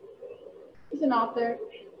 He's an author.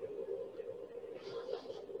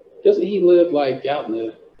 Doesn't he live like out in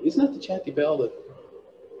the? Isn't that the Chad Bell that?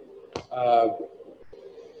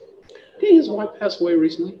 Didn't his wife pass away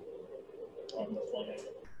recently?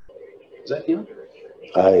 Is that him?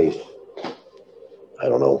 I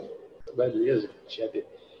don't know. I bet it is. Chad Daybello.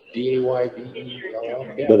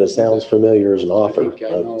 Yeah. But it sounds familiar as an author.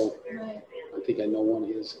 I think I know one of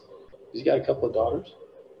his. Has he got a couple of daughters?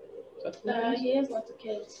 He has lots of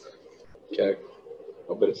kids. Okay.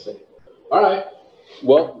 I'll bet it's safe. All right.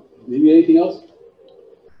 Well, need anything else?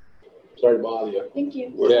 Sorry to bother you. Thank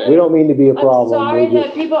you. Okay. We don't mean to be a problem. I'm sorry We just-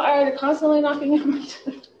 that people are constantly knocking at my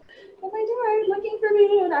door looking for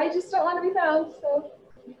me, and I just don't want to be found. So.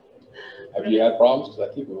 Have you had problems?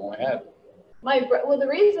 Because I think we've only had. The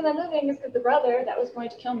reason I'm moving is because the brother that was going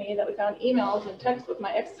to kill me, that we found emails and texts with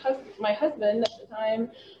my husband at the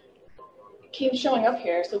time, came showing up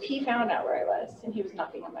here. So he found out where I was, and he was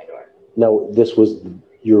knocking on my door. Now, this was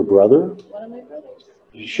your brother? One of my brothers.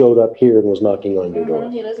 He showed up here and was knocking on your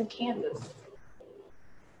door. He lives in Kansas.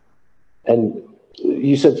 And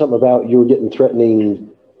you said something about you were getting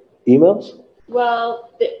threatening emails?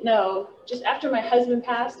 Well, no. Just after my husband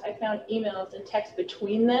passed, I found emails and texts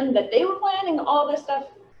between them that they were planning all this stuff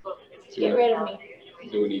to get rid of me.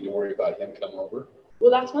 Do we need to worry about him coming over?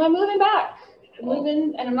 Well, that's why I'm moving back. I'm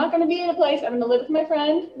moving, and I'm not going to be in a place. I'm going to live with my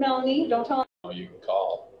friend, Melanie. Don't tell her. Oh, you can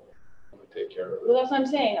call. I'm going to take care of it. Well, that's what I'm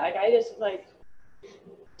saying.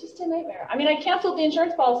 Just a nightmare. I mean, I canceled the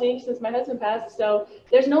insurance policy since my husband passed, so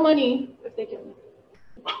there's no money if they kill me.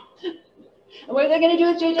 And what are they going to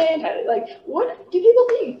do with JJ and Tyler? Like, what do people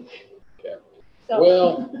think? Okay. So,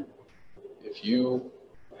 Well, if you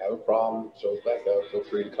have a problem, show us back up, feel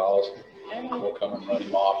free to call us. We'll come and run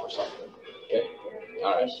him off or something. Okay?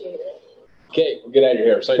 All right. appreciate it. Okay, we'll get out of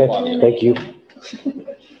here. Sorry to bother you. Thank you.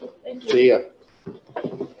 Thank you. See ya.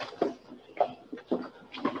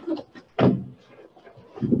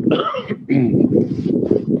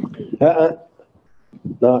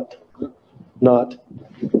 Not.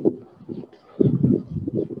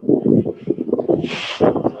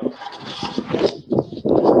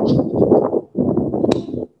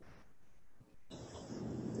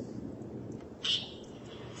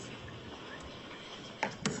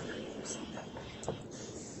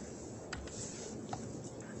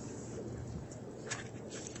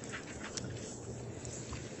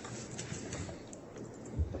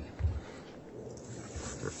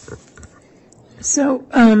 So,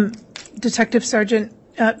 Detective Sergeant,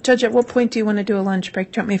 Judge, at what point do you want to do a lunch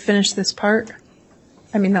break? Do you want me to finish this part?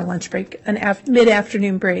 not lunch break,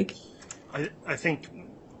 mid-afternoon break. I think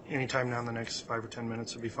anytime now in the next 5 or 10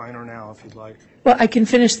 minutes would be fine, or now if you'd like. Well, I can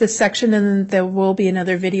finish this section and then there will be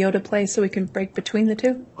another video to play so we can break between the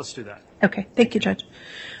two. Let's do that. Okay, thank you, Judge.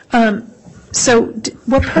 So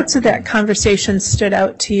what parts of that conversation stood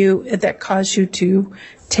out to you that caused you to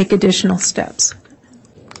take additional steps?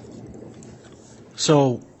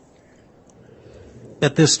 So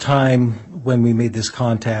at this time, when we made this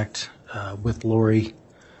contact with Lori,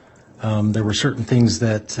 there were certain things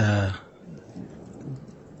that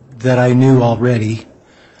I knew already.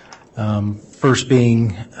 First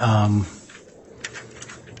being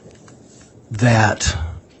that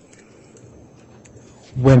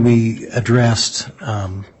when we addressed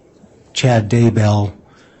Chad Daybell,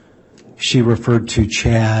 she referred to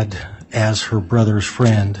Chad as her brother's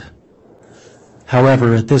friend.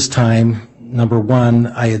 However, at this time, number one,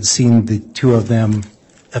 I had seen the two of them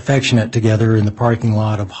affectionate together in the parking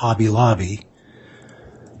lot of Hobby Lobby.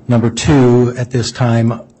 Number two, at this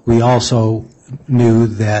time, we also knew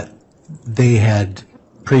that they had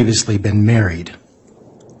previously been married.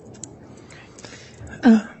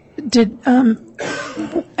 Did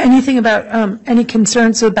anything about any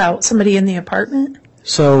concerns about somebody in the apartment?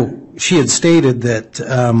 So she had stated that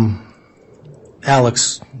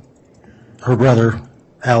Alex, her brother,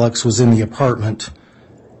 Alex, was in the apartment.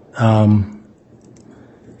 A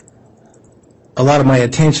lot of my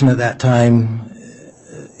attention at that time,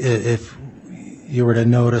 if you were to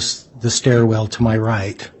notice the stairwell to my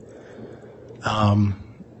right, I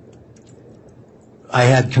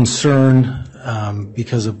had concern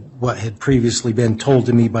because of what had previously been told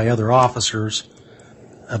to me by other officers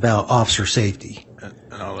about officer safety.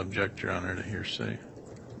 And I'll object, Your Honor, to hearsay.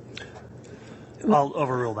 I'll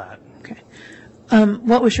overrule that. Okay.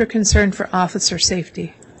 What was your concern for officer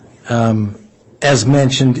safety? As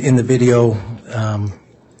mentioned in the video,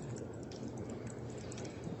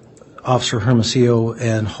 Officer Hermosillo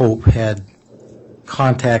and Hope had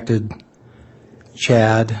contacted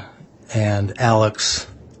Chad and Alex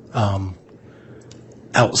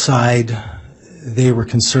outside. They were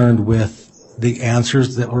concerned with the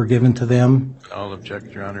answers that were given to them. I'll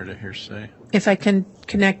object, Your Honor, to hearsay. If I can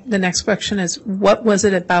connect, the next question is, what was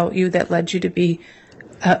it about you that led you to be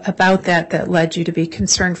that led you to be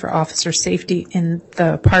concerned for officer safety in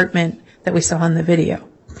the apartment that we saw in the video?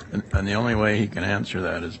 And the only way he can answer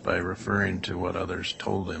that is by referring to what others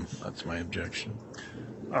told him. That's my objection.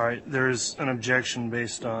 All right, there is an objection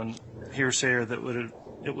based on hearsay, or that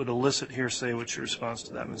it would elicit hearsay. What's your response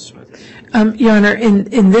to that, Ms. Smith? Your Honor,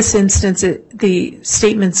 in this instance, the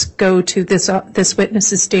statements go to this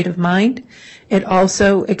witness's state of mind. It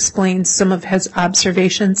also explains some of his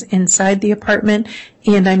observations inside the apartment,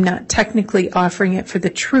 and I'm not technically offering it for the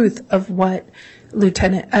truth of what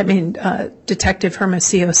Detective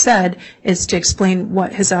Hermosillo said, is to explain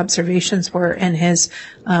what his observations were and his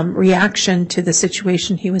reaction to the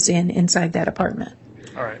situation he was in inside that apartment.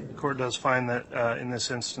 All right. The court does find that in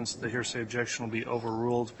this instance the hearsay objection will be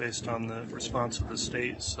overruled based on the response of the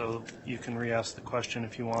state. So you can re-ask the question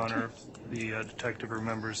if you want, or if the detective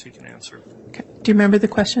remembers, he can answer. Okay. Do you remember the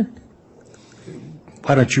question?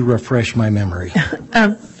 Why don't you refresh my memory?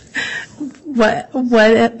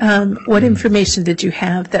 What information did you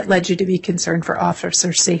have that led you to be concerned for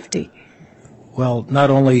officer safety? Well,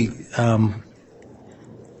 not only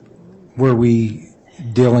were we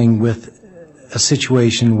dealing with a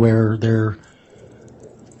situation where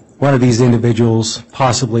one of these individuals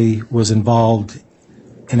possibly was involved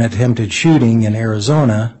in an attempted shooting in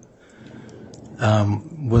Arizona,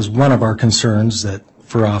 was one of our concerns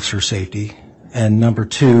for officer safety. And number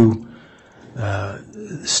two,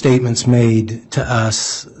 statements made to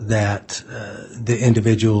us that the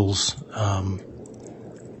individuals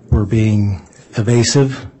were being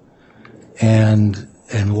evasive and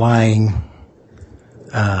lying.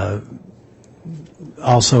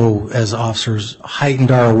 Also, as officers, heightened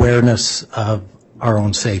our awareness of our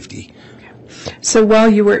own safety. So while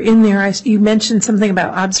you were in there, you mentioned something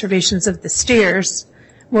about observations of the stairs.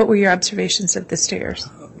 What were your observations of the stairs?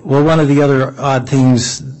 Well, one of the other odd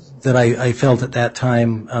things that I felt at that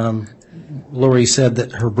time, Lori said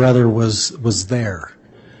that her brother was there.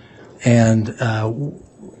 And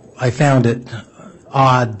I found it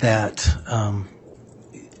odd that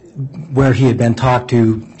where he had been talked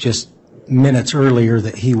to just minutes earlier,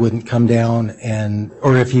 that he wouldn't come down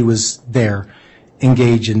or if he was there,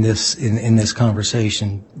 engage in this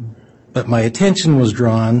conversation. But my attention was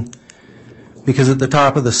drawn because at the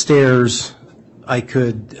top of the stairs, I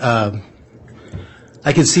could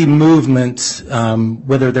see movement,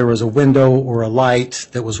 whether there was a window or a light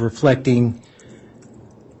that was reflecting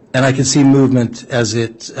And I could see movement as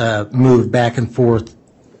it moved back and forth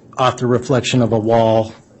off the reflection of a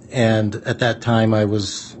wall. And at that time, I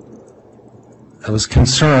was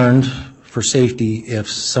concerned for safety if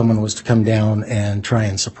someone was to come down and try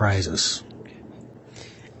and surprise us.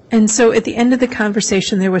 And so at the end of the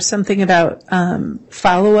conversation, there was something about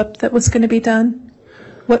follow-up that was going to be done?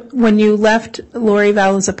 When you left Lori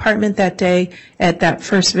Vallow's apartment that day at that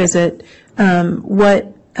first visit,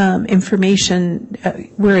 what information,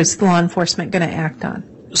 where is law enforcement going to act on?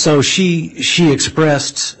 So she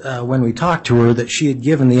expressed when we talked to her that she had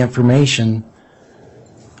given the information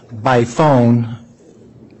by phone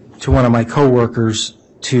to one of my coworkers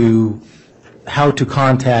to how to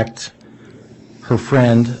contact her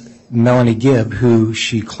friend Melanie Gibb, who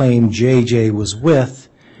she claimed JJ was with,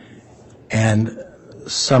 and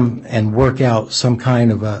work out some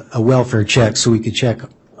kind of a welfare check so we could check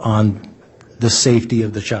on the safety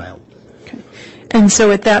of the child. Okay. And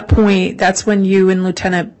so at that point, that's when you and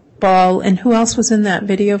Lieutenant Ball, and who else was in that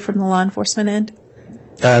video from the law enforcement end?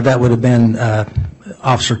 That would have been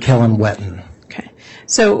Officer Kellen Wetton. Okay.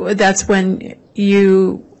 So that's when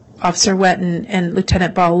you, Officer Wetton, and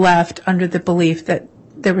Lieutenant Ball left under the belief that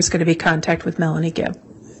there was going to be contact with Melanie Gibb?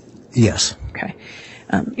 Yes. Okay.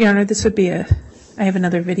 Your Honor, this would be I have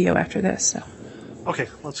another video after this, so. Okay,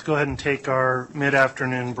 let's go ahead and take our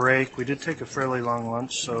mid-afternoon break. We did take a fairly long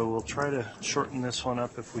lunch, so we'll try to shorten this one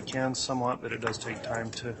up if we can somewhat, but it does take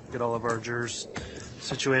time to get all of our jurors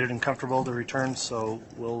situated and comfortable to return, so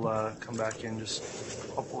we'll come back in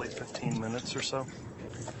just hopefully 15 minutes or so.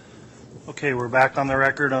 Okay, we're back on the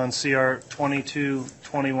record on CR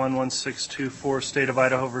 22-21-1624, State of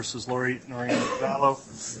Idaho versus Noreen Vallow.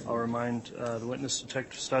 I'll remind the witness,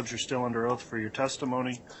 Detective Stubbs, you're still under oath for your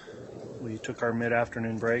testimony. We took our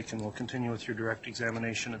mid-afternoon break, and we'll continue with your direct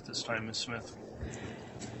examination at this time, Ms. Smith.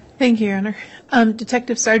 Thank you, Your Honor.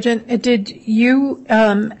 Detective Sergeant, did you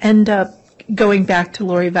end up going back to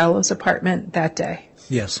Lori Vallow's apartment that day?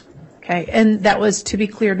 Yes. Okay, and that was, to be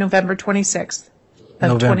clear, November 26th?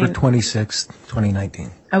 November 26th,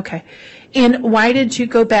 2019. Okay. And why did you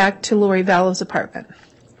go back to Lori Vallow's apartment?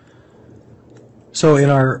 So in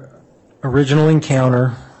our original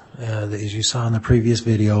encounter, as you saw in the previous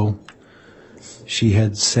video, she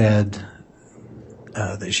had said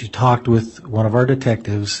that she talked with one of our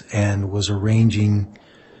detectives and was arranging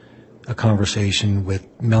a conversation with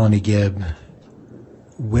Melanie Gibb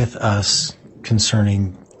with us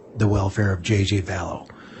concerning the welfare of JJ Vallow.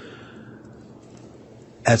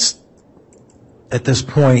 At this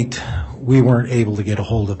point, we weren't able to get a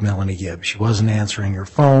hold of Melanie Gibb. She wasn't answering her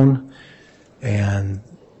phone, and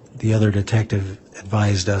the other detective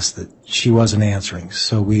advised us that she wasn't answering.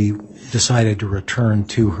 So we decided to return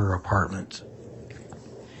to her apartment.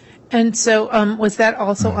 And so was that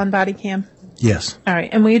also on body cam? Yes. All right.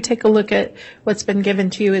 And will you take a look at what's been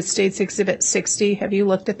given to you as State's Exhibit 60? Have you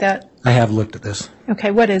looked at that? I have looked at this.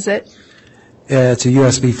 Okay. What is it? It's a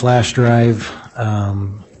USB flash drive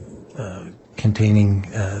containing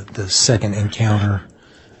the second encounter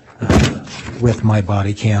with my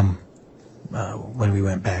body cam when we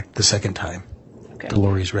went back the second time to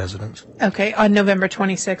Lori's residence. Okay. On November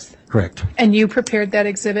 26th? Correct. And you prepared that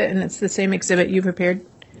exhibit, and it's the same exhibit you prepared?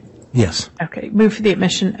 Yes. Okay. Move for the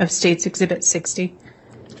admission of State's Exhibit 60.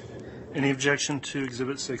 Any objection to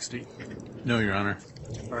Exhibit 60? No, Your Honor.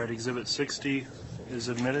 All right, Exhibit 60 is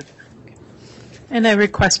admitted. And I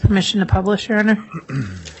request permission to publish, Your Honor.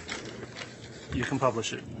 You can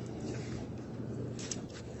publish it.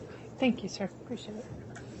 Thank you, sir. Appreciate it.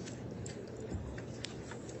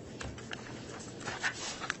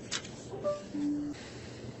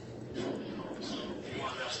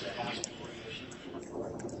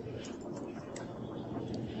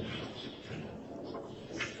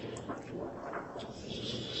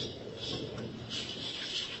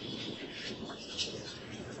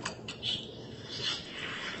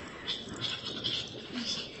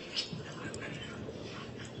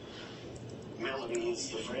 Melanie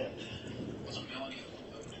is the friend. Wasn't Melanie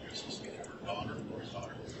supposed to be her daughter or his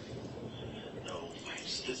daughter? No,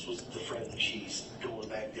 this was the friend that she's going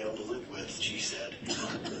back down to live with, she said.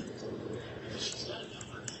 She's got a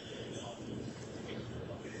number.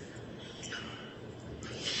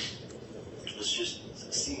 Let's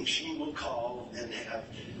just see if she will call and have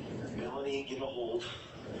Melanie get a hold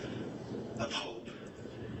of Hope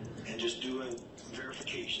and just do a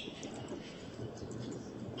verification.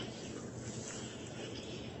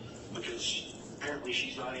 Because apparently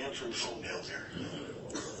she's not answering the phone down there.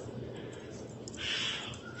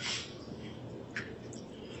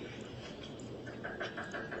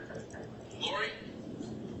 Lori?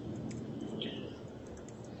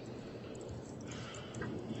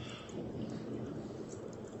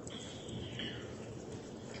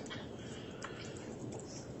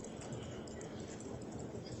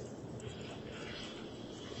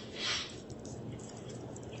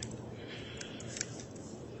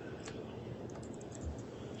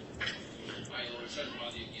 They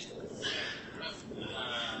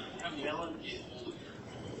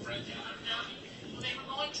were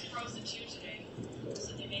going to Frozen 2 today,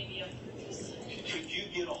 so they may be up for this. Could you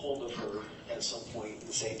get a hold of her at some point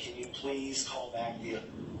and say, can you please call back the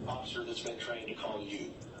officer that's been trying to call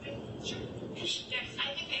you? Sure. Yes,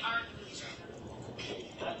 I think they are in the movies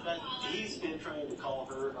right now. Okay. He's been trying to call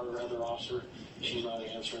her, or other officer. She's not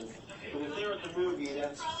answering. Okay. But if they're at the movie,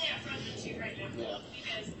 that's... Probably at Frozen 2 right now. Yeah.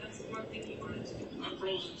 Because that's one thing he wanted to do. I'm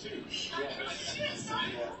Frozen 2. Yeah. Yeah. I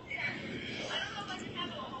don't know if I can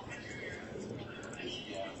handle a whole picture here.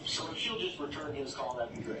 Yeah. So if she'll just return his call,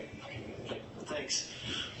 that'd be great. Okay. Thanks.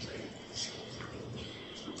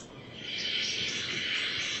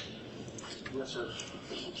 Yes, sir.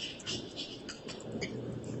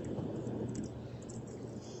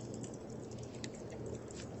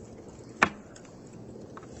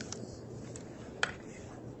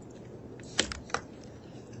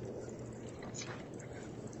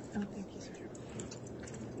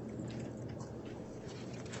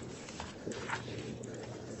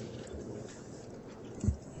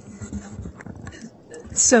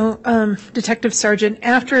 So, Detective Sergeant,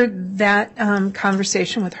 after that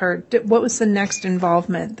conversation with her, what was the next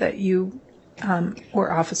involvement that you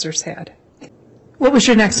or officers had? What was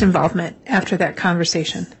your next involvement after that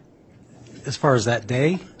conversation? As far as that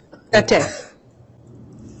day? That day.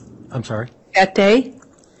 I'm sorry? That day?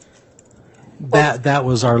 That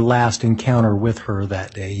was our last encounter with her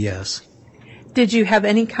that day, yes. Did you have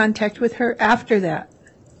any contact with her after that?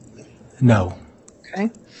 No.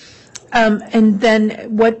 Okay. And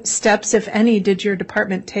then what steps, if any, did your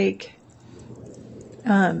department take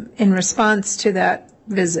in response to that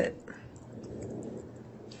visit?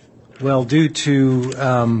 Well, due to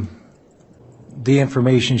the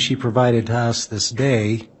information she provided to us this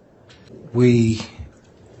day, we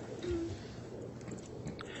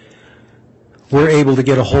were able to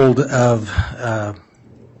get a hold of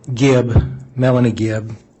Melanie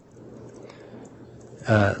Gibb,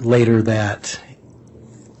 later that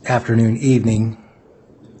afternoon, evening.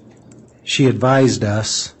 She advised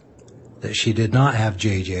us that she did not have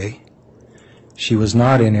JJ, she was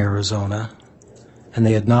not in Arizona, and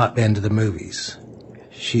they had not been to the movies.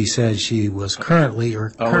 She said she was currently...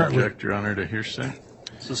 I'll object, Your Honor, to hearsay.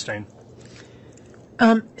 Sustained.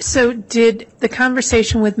 So did the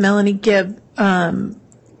conversation with Melanie Gibb,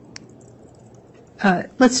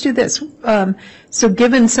 let's do this. So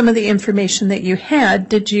given some of the information that you had,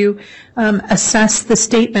 did you assess the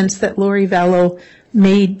statements that Lori Vallow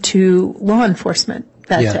made to law enforcement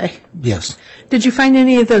that day? Yes. Did you find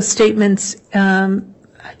any of those statements,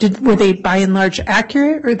 were they by and large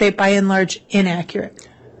accurate, or were they by and large inaccurate?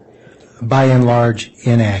 By and large,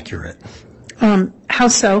 inaccurate. How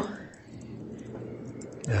so?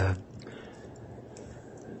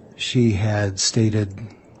 She had stated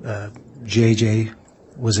JJ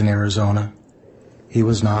was in Arizona. He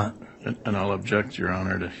was not. And I'll object, Your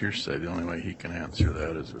Honor, to hearsay. The only way he can answer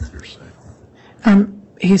that is with hearsay.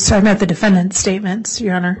 He's talking about the defendant's statements,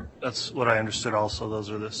 Your Honor. That's what I understood also. Those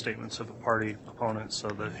are the statements of a party opponent, so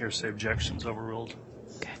the hearsay objection's overruled.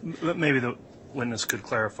 Okay. Maybe the witness could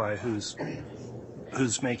clarify who's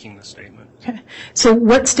making the statement. Okay. So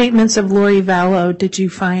what statements of Lori Vallow did you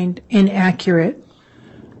find inaccurate?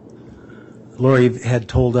 Lori had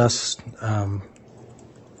told us that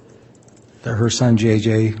her son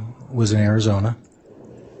JJ was in Arizona.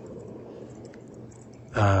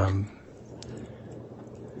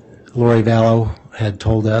 Lori Vallow had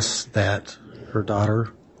told us that her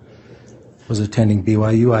daughter was attending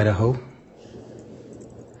BYU, Idaho.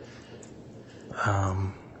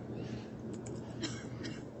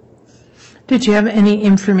 Did you have any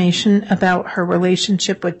information about her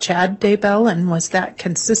relationship with Chad Daybell, and was that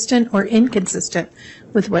consistent or inconsistent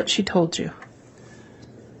with what she told you?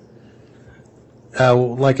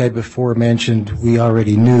 Like I before mentioned, we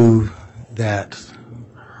already knew that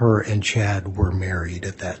her and Chad were married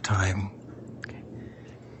at that time.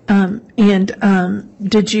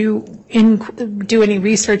 Did you do any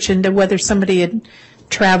research into whether somebody had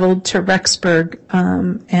traveled to Rexburg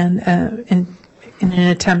in an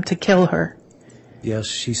attempt to kill her?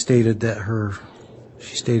 Yes, Lori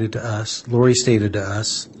stated to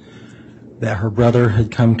us that her brother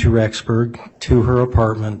had come to Rexburg to her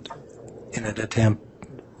apartment in an attempt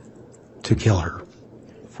to kill her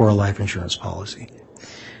for a life insurance policy.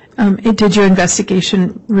 Did your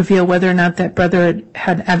investigation reveal whether or not that brother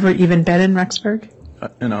had ever even been in Rexburg?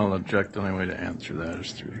 And I'll object. The only way to answer that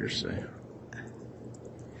is through hearsay.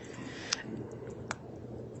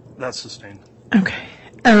 That's sustained. Okay.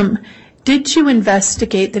 Did you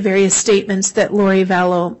investigate the various statements that Lori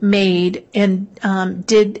Vallow made, and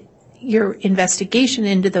did your investigation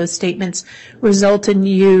into those statements result in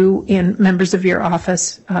you and members of your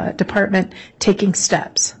office department taking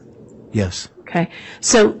steps? Yes. Okay.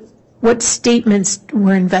 So what statements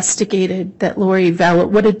were investigated that Lori Vallow,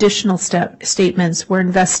 what additional statements were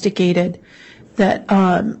investigated that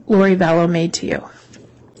Lori Vallow made to you?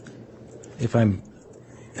 If I'm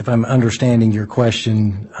understanding your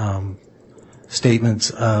question, statements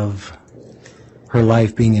of her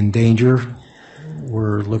life being in danger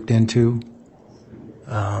were looked into.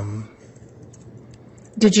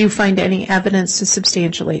 Did you find any evidence to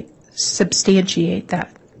substantiate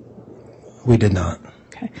that? We did not.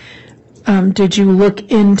 Okay. Did you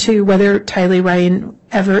look into whether Tylee Ryan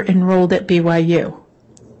ever enrolled at BYU?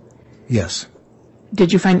 Yes.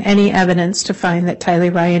 Did you find any evidence to find that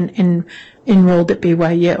Tylee Ryan enrolled at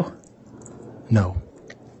BYU? No.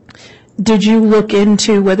 Did you look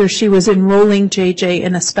into whether she was enrolling JJ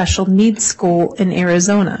in a special needs school in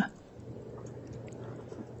Arizona?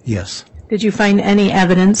 Yes. Did you find any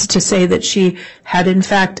evidence to say that she had in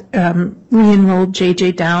fact re-enrolled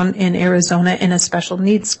JJ down in Arizona in a special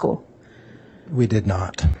needs school? We did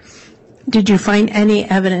not. Did you find any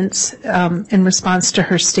evidence in response to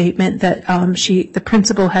her statement that the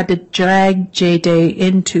principal had to drag JJ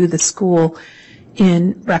into the school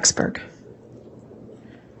in Rexburg?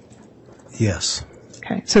 Yes.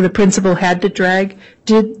 Okay, so the principal had to drag.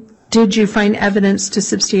 Did you find evidence to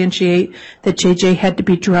substantiate that JJ had to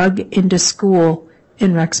be drugged into school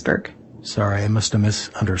in Rexburg? Sorry, I must have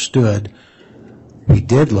misunderstood. We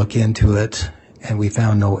did look into it, and we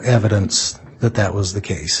found no evidence that that was the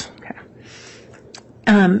case. Okay.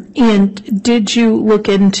 And did you look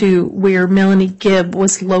into where Melanie Gibb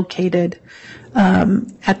was located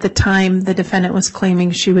at the time the defendant was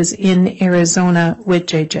claiming she was in Arizona with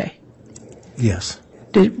JJ? Yes.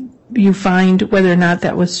 Did you find whether or not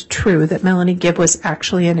that was true, that Melanie Gibb was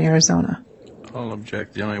actually in Arizona? I'll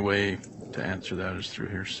object. The only way to answer that is through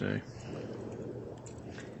hearsay.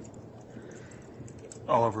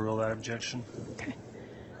 I'll overrule that objection. Okay.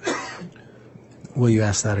 Will you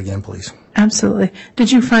ask that again, please? Absolutely.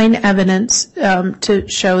 Did you find evidence to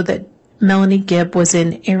show that Melanie Gibb was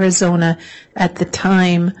in Arizona at the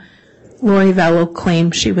time Lori Vallow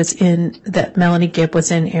claimed that Melanie Gibb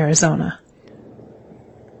was in Arizona?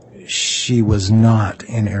 She was not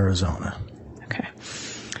in Arizona. Okay.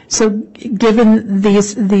 So given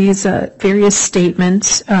these various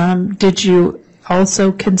statements, did you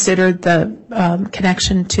also consider the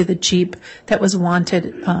connection to the Jeep that was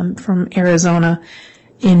wanted from Arizona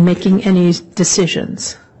in making any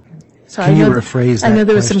decisions? So Can you rephrase that? I know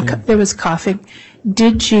question? there was coughing.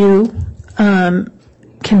 Did you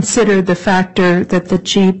consider the factor that the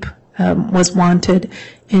Jeep was wanted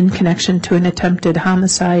in connection to an attempted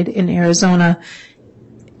homicide in Arizona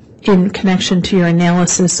in connection to your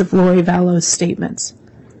analysis of Lori Vallow's statements?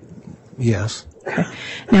 Yes. Okay.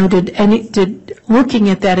 Now, did looking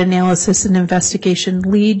at that analysis and investigation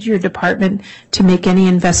lead your department to make any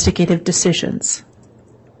investigative decisions?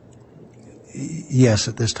 Yes,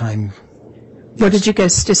 at this time. What did you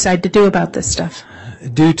guys decide to do about this stuff?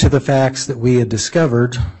 Due to the facts that we had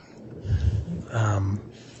discovered,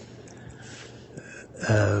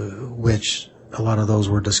 which a lot of those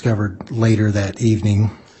were discovered later that evening,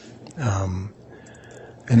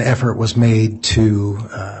 an effort was made to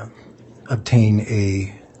obtain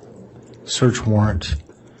a search warrant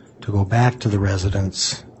to go back to the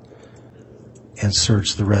residence and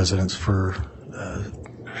search the residence for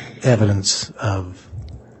evidence of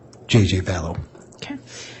J.J. Vallow. Okay.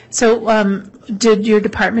 So did your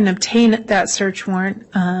department obtain that search warrant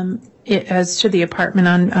as to the apartment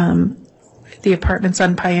on the apartments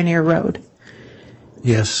on Pioneer Road?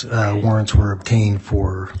 Yes, warrants were obtained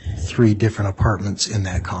for 3 different apartments in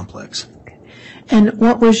that complex. And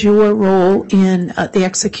what was your role in the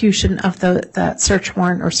execution of that search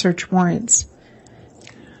warrant or search warrants?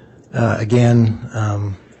 Again,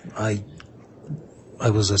 I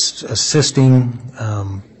was assisting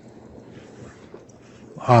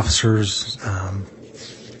officers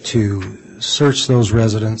to search those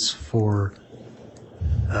residents for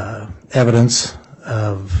evidence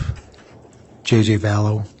of J.J.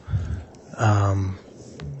 Vallow.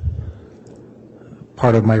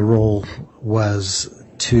 Part of my role was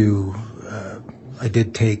I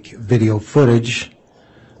did take video footage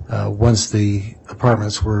once the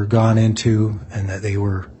apartments were gone into and that they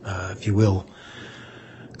were, if you will,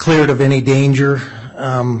 cleared of any danger.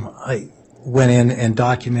 I went in and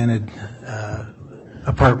documented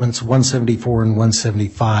apartments 174 and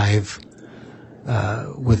 175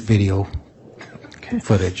 with video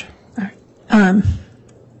footage. All right.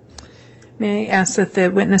 May I ask that the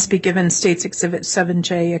witness be given State's Exhibit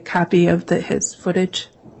 7J, a copy of his footage?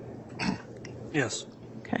 Yes.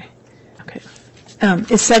 Okay. Okay.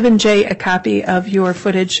 Is 7J a copy of your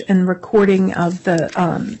footage and recording of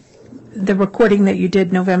the recording that you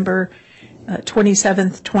did November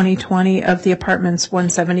 27th, 2020 of the apartments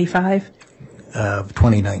 175? Of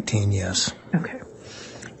 2019, yes. Okay.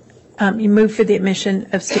 You move for the admission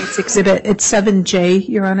of State's Exhibit. It's 7J,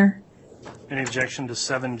 Your Honor. Any objection to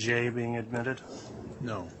 7J being admitted?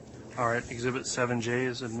 No. All right, Exhibit 7J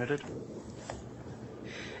is admitted.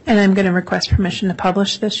 And I'm going to request permission to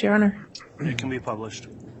publish this, Your Honor. It can be published.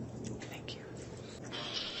 Thank you.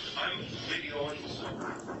 I'm videoing.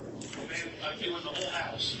 I'm doing the whole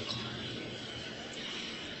house.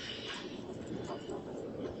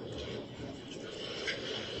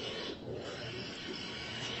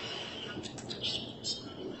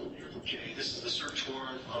 Okay, this is the search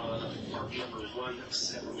warrant on part number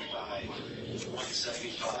 175.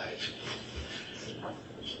 175.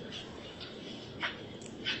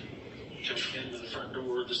 Jump into the front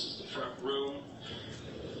door. This is the front room.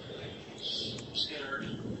 Scanner.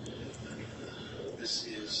 This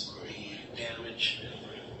is the damage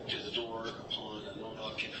to the door upon a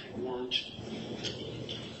no-knock entry warrant.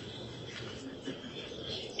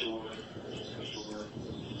 Door.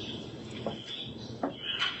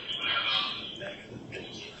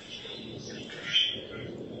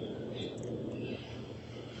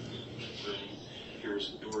 Here's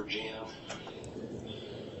the door jamb.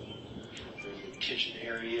 The kitchen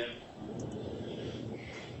area.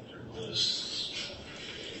 There was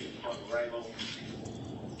arrival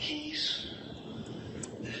keys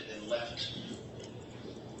that had been left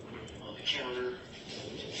on the counter.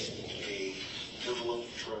 A envelope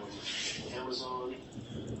from Amazon.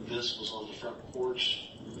 This was on the front porch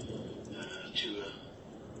to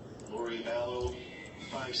Lori Vallow,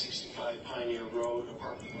 565 Pioneer Road,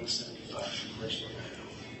 apartment 175, West Orlando.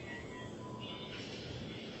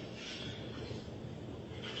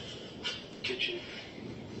 Kitchen,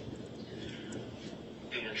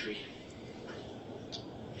 pantry,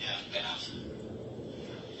 half bath,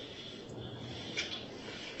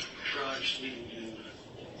 garage leading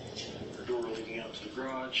to, or door leading out to the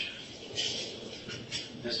garage.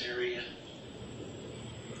 This area,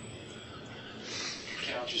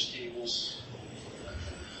 couches, tables,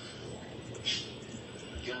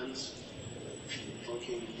 guns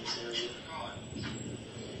located in this area.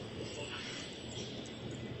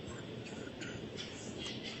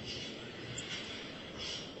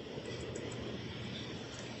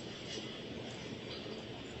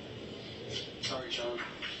 Sorry, John.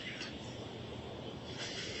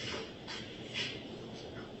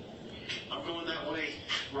 I'm going that way,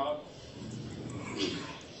 Rob.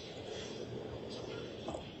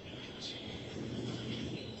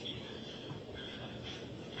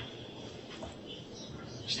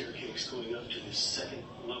 Staircase going up to the second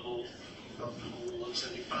level of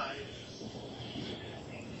 175.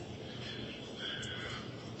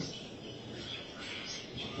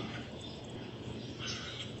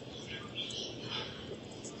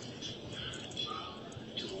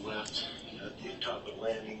 To the left, at the top of the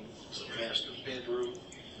landing, is a master bedroom.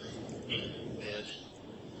 Bed.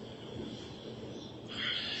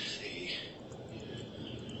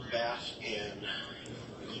 A bath and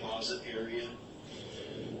closet area.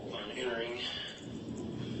 On entering,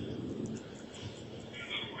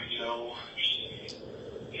 no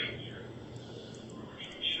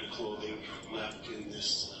clothing left in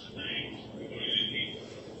this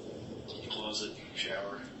closet,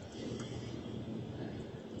 shower.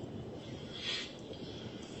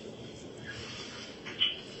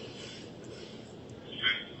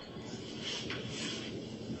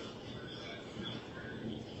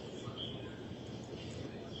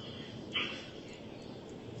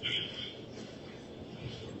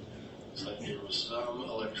 Looks like there was some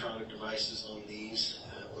electronic devices on these.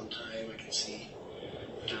 At one time, I can see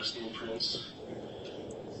dust imprints.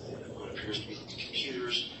 What appears to be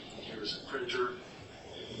computers. Here's a printer.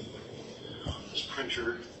 On this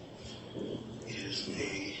printer is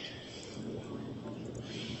a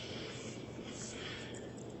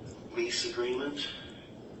lease agreement.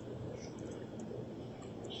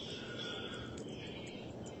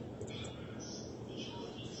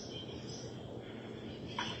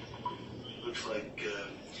 Looks like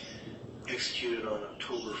executed on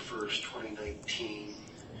October 1st, 2019.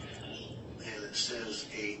 And it says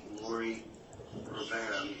a Lori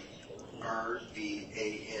Ravan,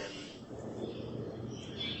 R-V-A-N,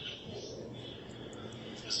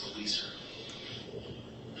 as a leaser.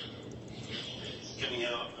 Coming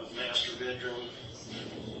out of master bedroom,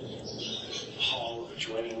 hall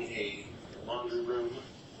adjoining a laundry room.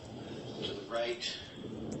 To the right,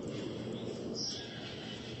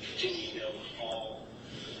 continuing down the hall.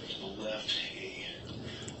 To the left, a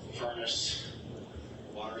furnace,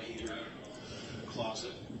 water heater,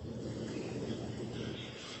 closet.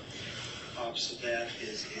 Opposite that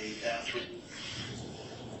is a bathroom.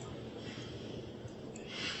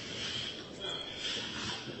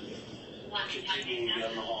 Continuing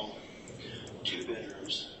down the hall, 2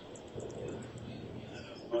 bedrooms.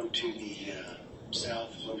 One to the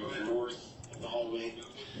south, one to the north of the hallway.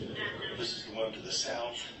 This is the one to the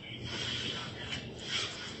south.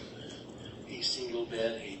 A single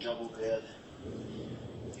bed, a double bed,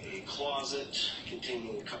 a closet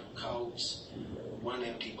containing a couple coats, 1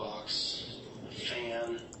 empty box, a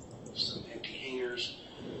fan, some empty hangers,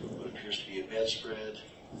 what appears to be a bedspread,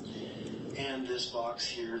 and this box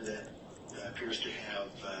here that appears to have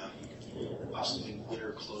possibly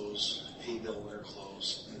winter clothes, female winter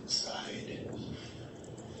clothes inside.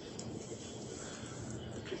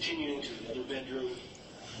 Continuing to the other bedroom,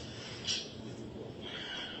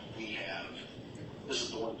 we have, this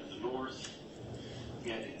is the one to the north.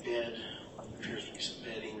 We have a bed, appears to be some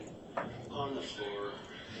bedding on the floor.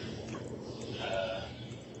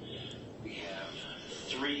 We have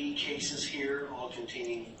 3 cases here, all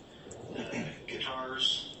containing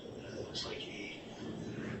guitars. Looks like a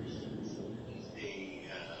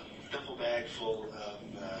duffel bag full of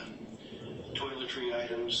toiletry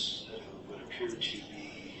items that would appear to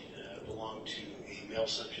be belong to a male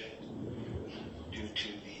subject due to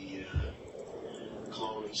the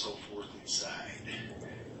cologne and so forth inside.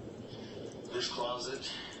 This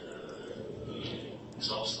closet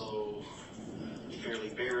is also fairly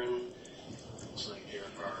barren. Looks like there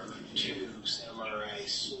are 2 samurai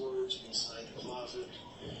swords inside the closet,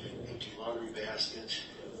 empty laundry basket,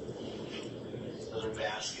 another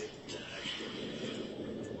basket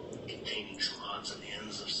containing some odds and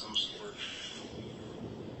ends of some sort.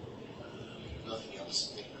 Nothing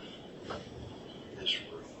else in this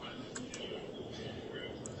room.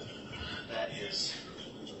 That is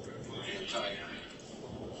the entire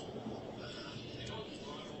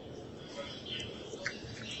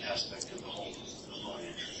aspect of the home.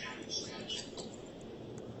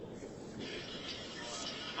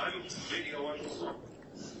 I'm videoing.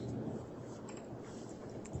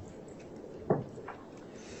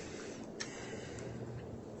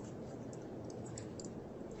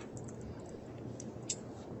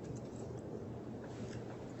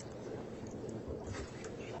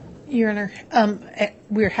 Your Honor,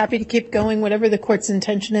 we're happy to keep going, whatever the court's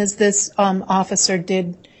intention is. This officer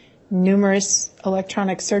did numerous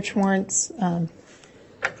electronic search warrants.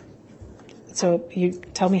 So you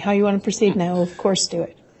tell me how you want to proceed now. We'll, of course, do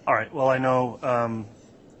it. All right. Well, I know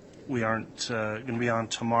we aren't going to be on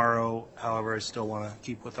tomorrow. However, I still want to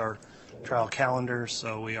keep with our trial calendar,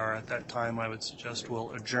 so we are at that time. I would suggest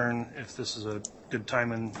we'll adjourn if this is a good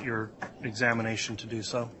time in your examination to do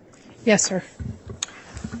so. Yes, sir.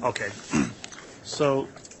 Okay. So,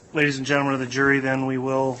 ladies and gentlemen of the jury, then we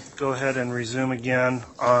will go ahead and resume again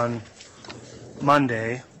on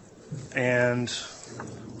Monday. And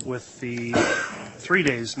with the 3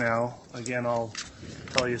 days now, again, I'll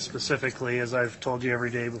tell you specifically, as I've told you every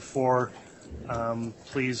day before,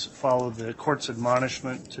 please follow the court's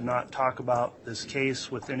admonishment to not talk about this case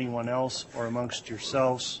with anyone else or amongst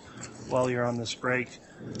yourselves while you're on this break.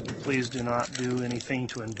 Please do not do anything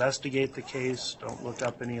to investigate the case. Don't look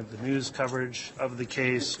up any of the news coverage of the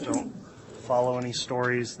case. Don't follow any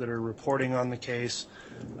stories that are reporting on the case.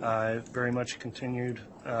 I very much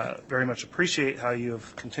appreciate how you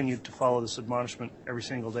have continued to follow this admonishment every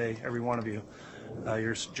single day, every one of you.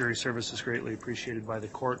 Your jury service is greatly appreciated by the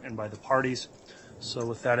court and by the parties. So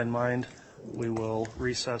with that in mind, we will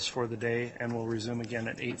recess for the day and we'll resume again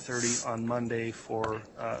at 8:30 on Monday for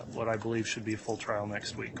what I believe should be a full trial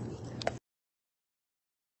next week.